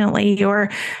 unfortunately,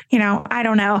 or, I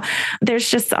don't know. There's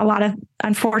just a lot of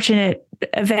unfortunate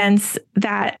events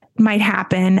that might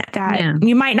happen that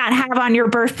you might not have on your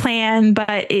birth plan,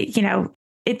 but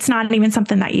it's not even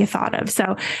something that you thought of.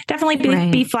 So definitely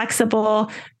be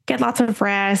flexible, get lots of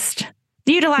rest,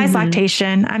 utilize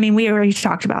lactation. I mean, we already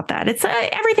talked about that. It's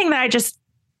everything that I just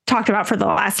talked about for the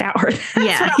last hour. That's what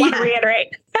I want to reiterate.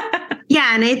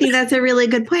 Yeah. And I think that's a really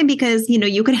good point, because,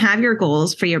 you can have your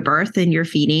goals for your birth and your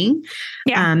feeding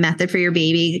method for your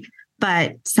baby,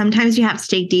 but sometimes you have to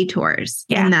take detours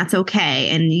and that's okay.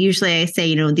 And usually I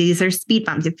say, these are speed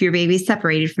bumps. If your baby's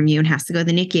separated from you and has to go to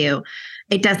the NICU,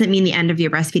 it doesn't mean the end of your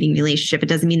breastfeeding relationship. It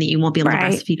doesn't mean that you won't be able to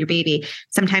breastfeed your baby.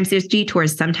 Sometimes there's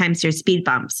detours, sometimes there's speed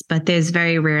bumps, but there's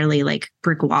very rarely like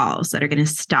brick walls that are going to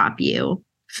stop you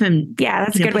from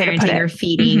that's a good way to put it. Or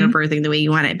feeding or birthing the way you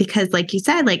want it. Because like you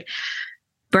said, like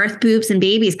birth boobs and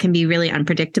babies can be really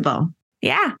unpredictable.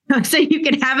 Yeah. So you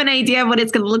can have an idea of what it's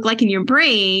going to look like in your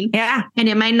brain. Yeah. And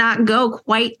it might not go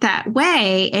quite that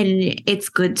way. And it's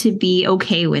good to be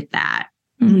okay with that.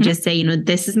 Mm-hmm. And just say,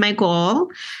 this is my goal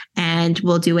and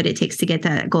we'll do what it takes to get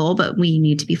that goal. But we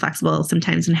need to be flexible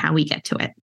sometimes in how we get to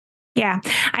it. Yeah,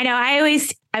 I know.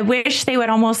 I wish they would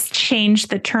almost change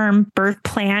the term birth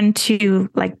plan to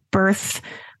like birth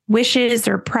wishes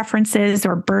or preferences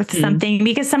or birth something,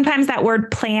 because sometimes that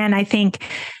word plan, I think,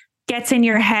 gets in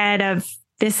your head of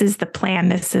this is the plan,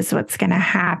 this is what's going to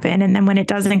happen. And then when it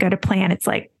doesn't go to plan, it's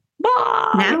like,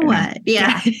 now what?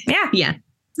 Yeah.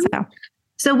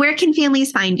 So where can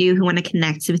families find you who want to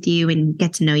connect with you and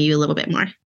get to know you a little bit more?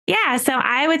 Yeah. So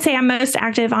I would say I'm most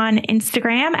active on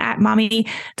Instagram at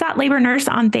mommy.labornurse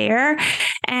on there.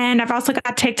 And I've also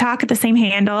got TikTok at the same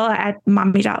handle at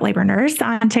mommy.labornurse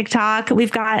on TikTok.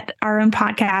 We've got our own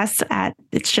podcast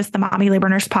it's just the Mommy Labor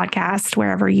Nurse podcast,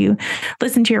 wherever you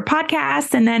listen to your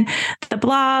podcast. And then the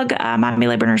blog,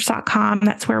 mommylabornurse.com.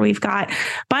 That's where we've got a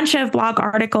bunch of blog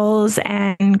articles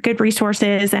and good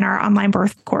resources, and our online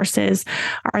birth courses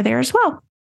are there as well.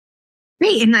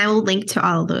 Great. And I will link to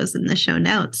all of those in the show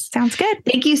notes. Sounds good.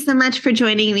 Thank you so much for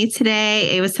joining me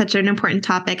today. It was such an important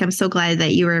topic. I'm so glad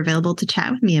that you were available to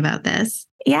chat with me about this.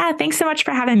 Yeah. Thanks so much for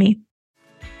having me.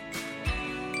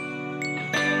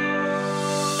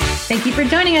 Thank you for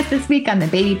joining us this week on the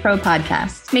Baby Pro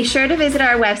podcast. Make sure to visit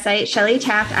our website,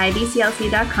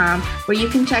 ShellyTaftIBCLC.com, where you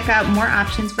can check out more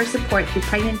options for support through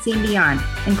pregnancy and beyond,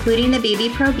 including the Baby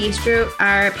Pro Bistro,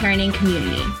 our parenting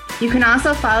community. You can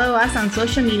also follow us on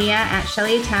social media at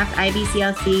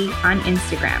ShellyTaftIBCLC on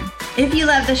Instagram. If you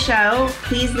love the show,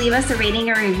 please leave us a rating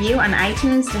or review on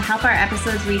iTunes to help our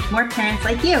episodes reach more parents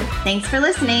like you. Thanks for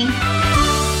listening.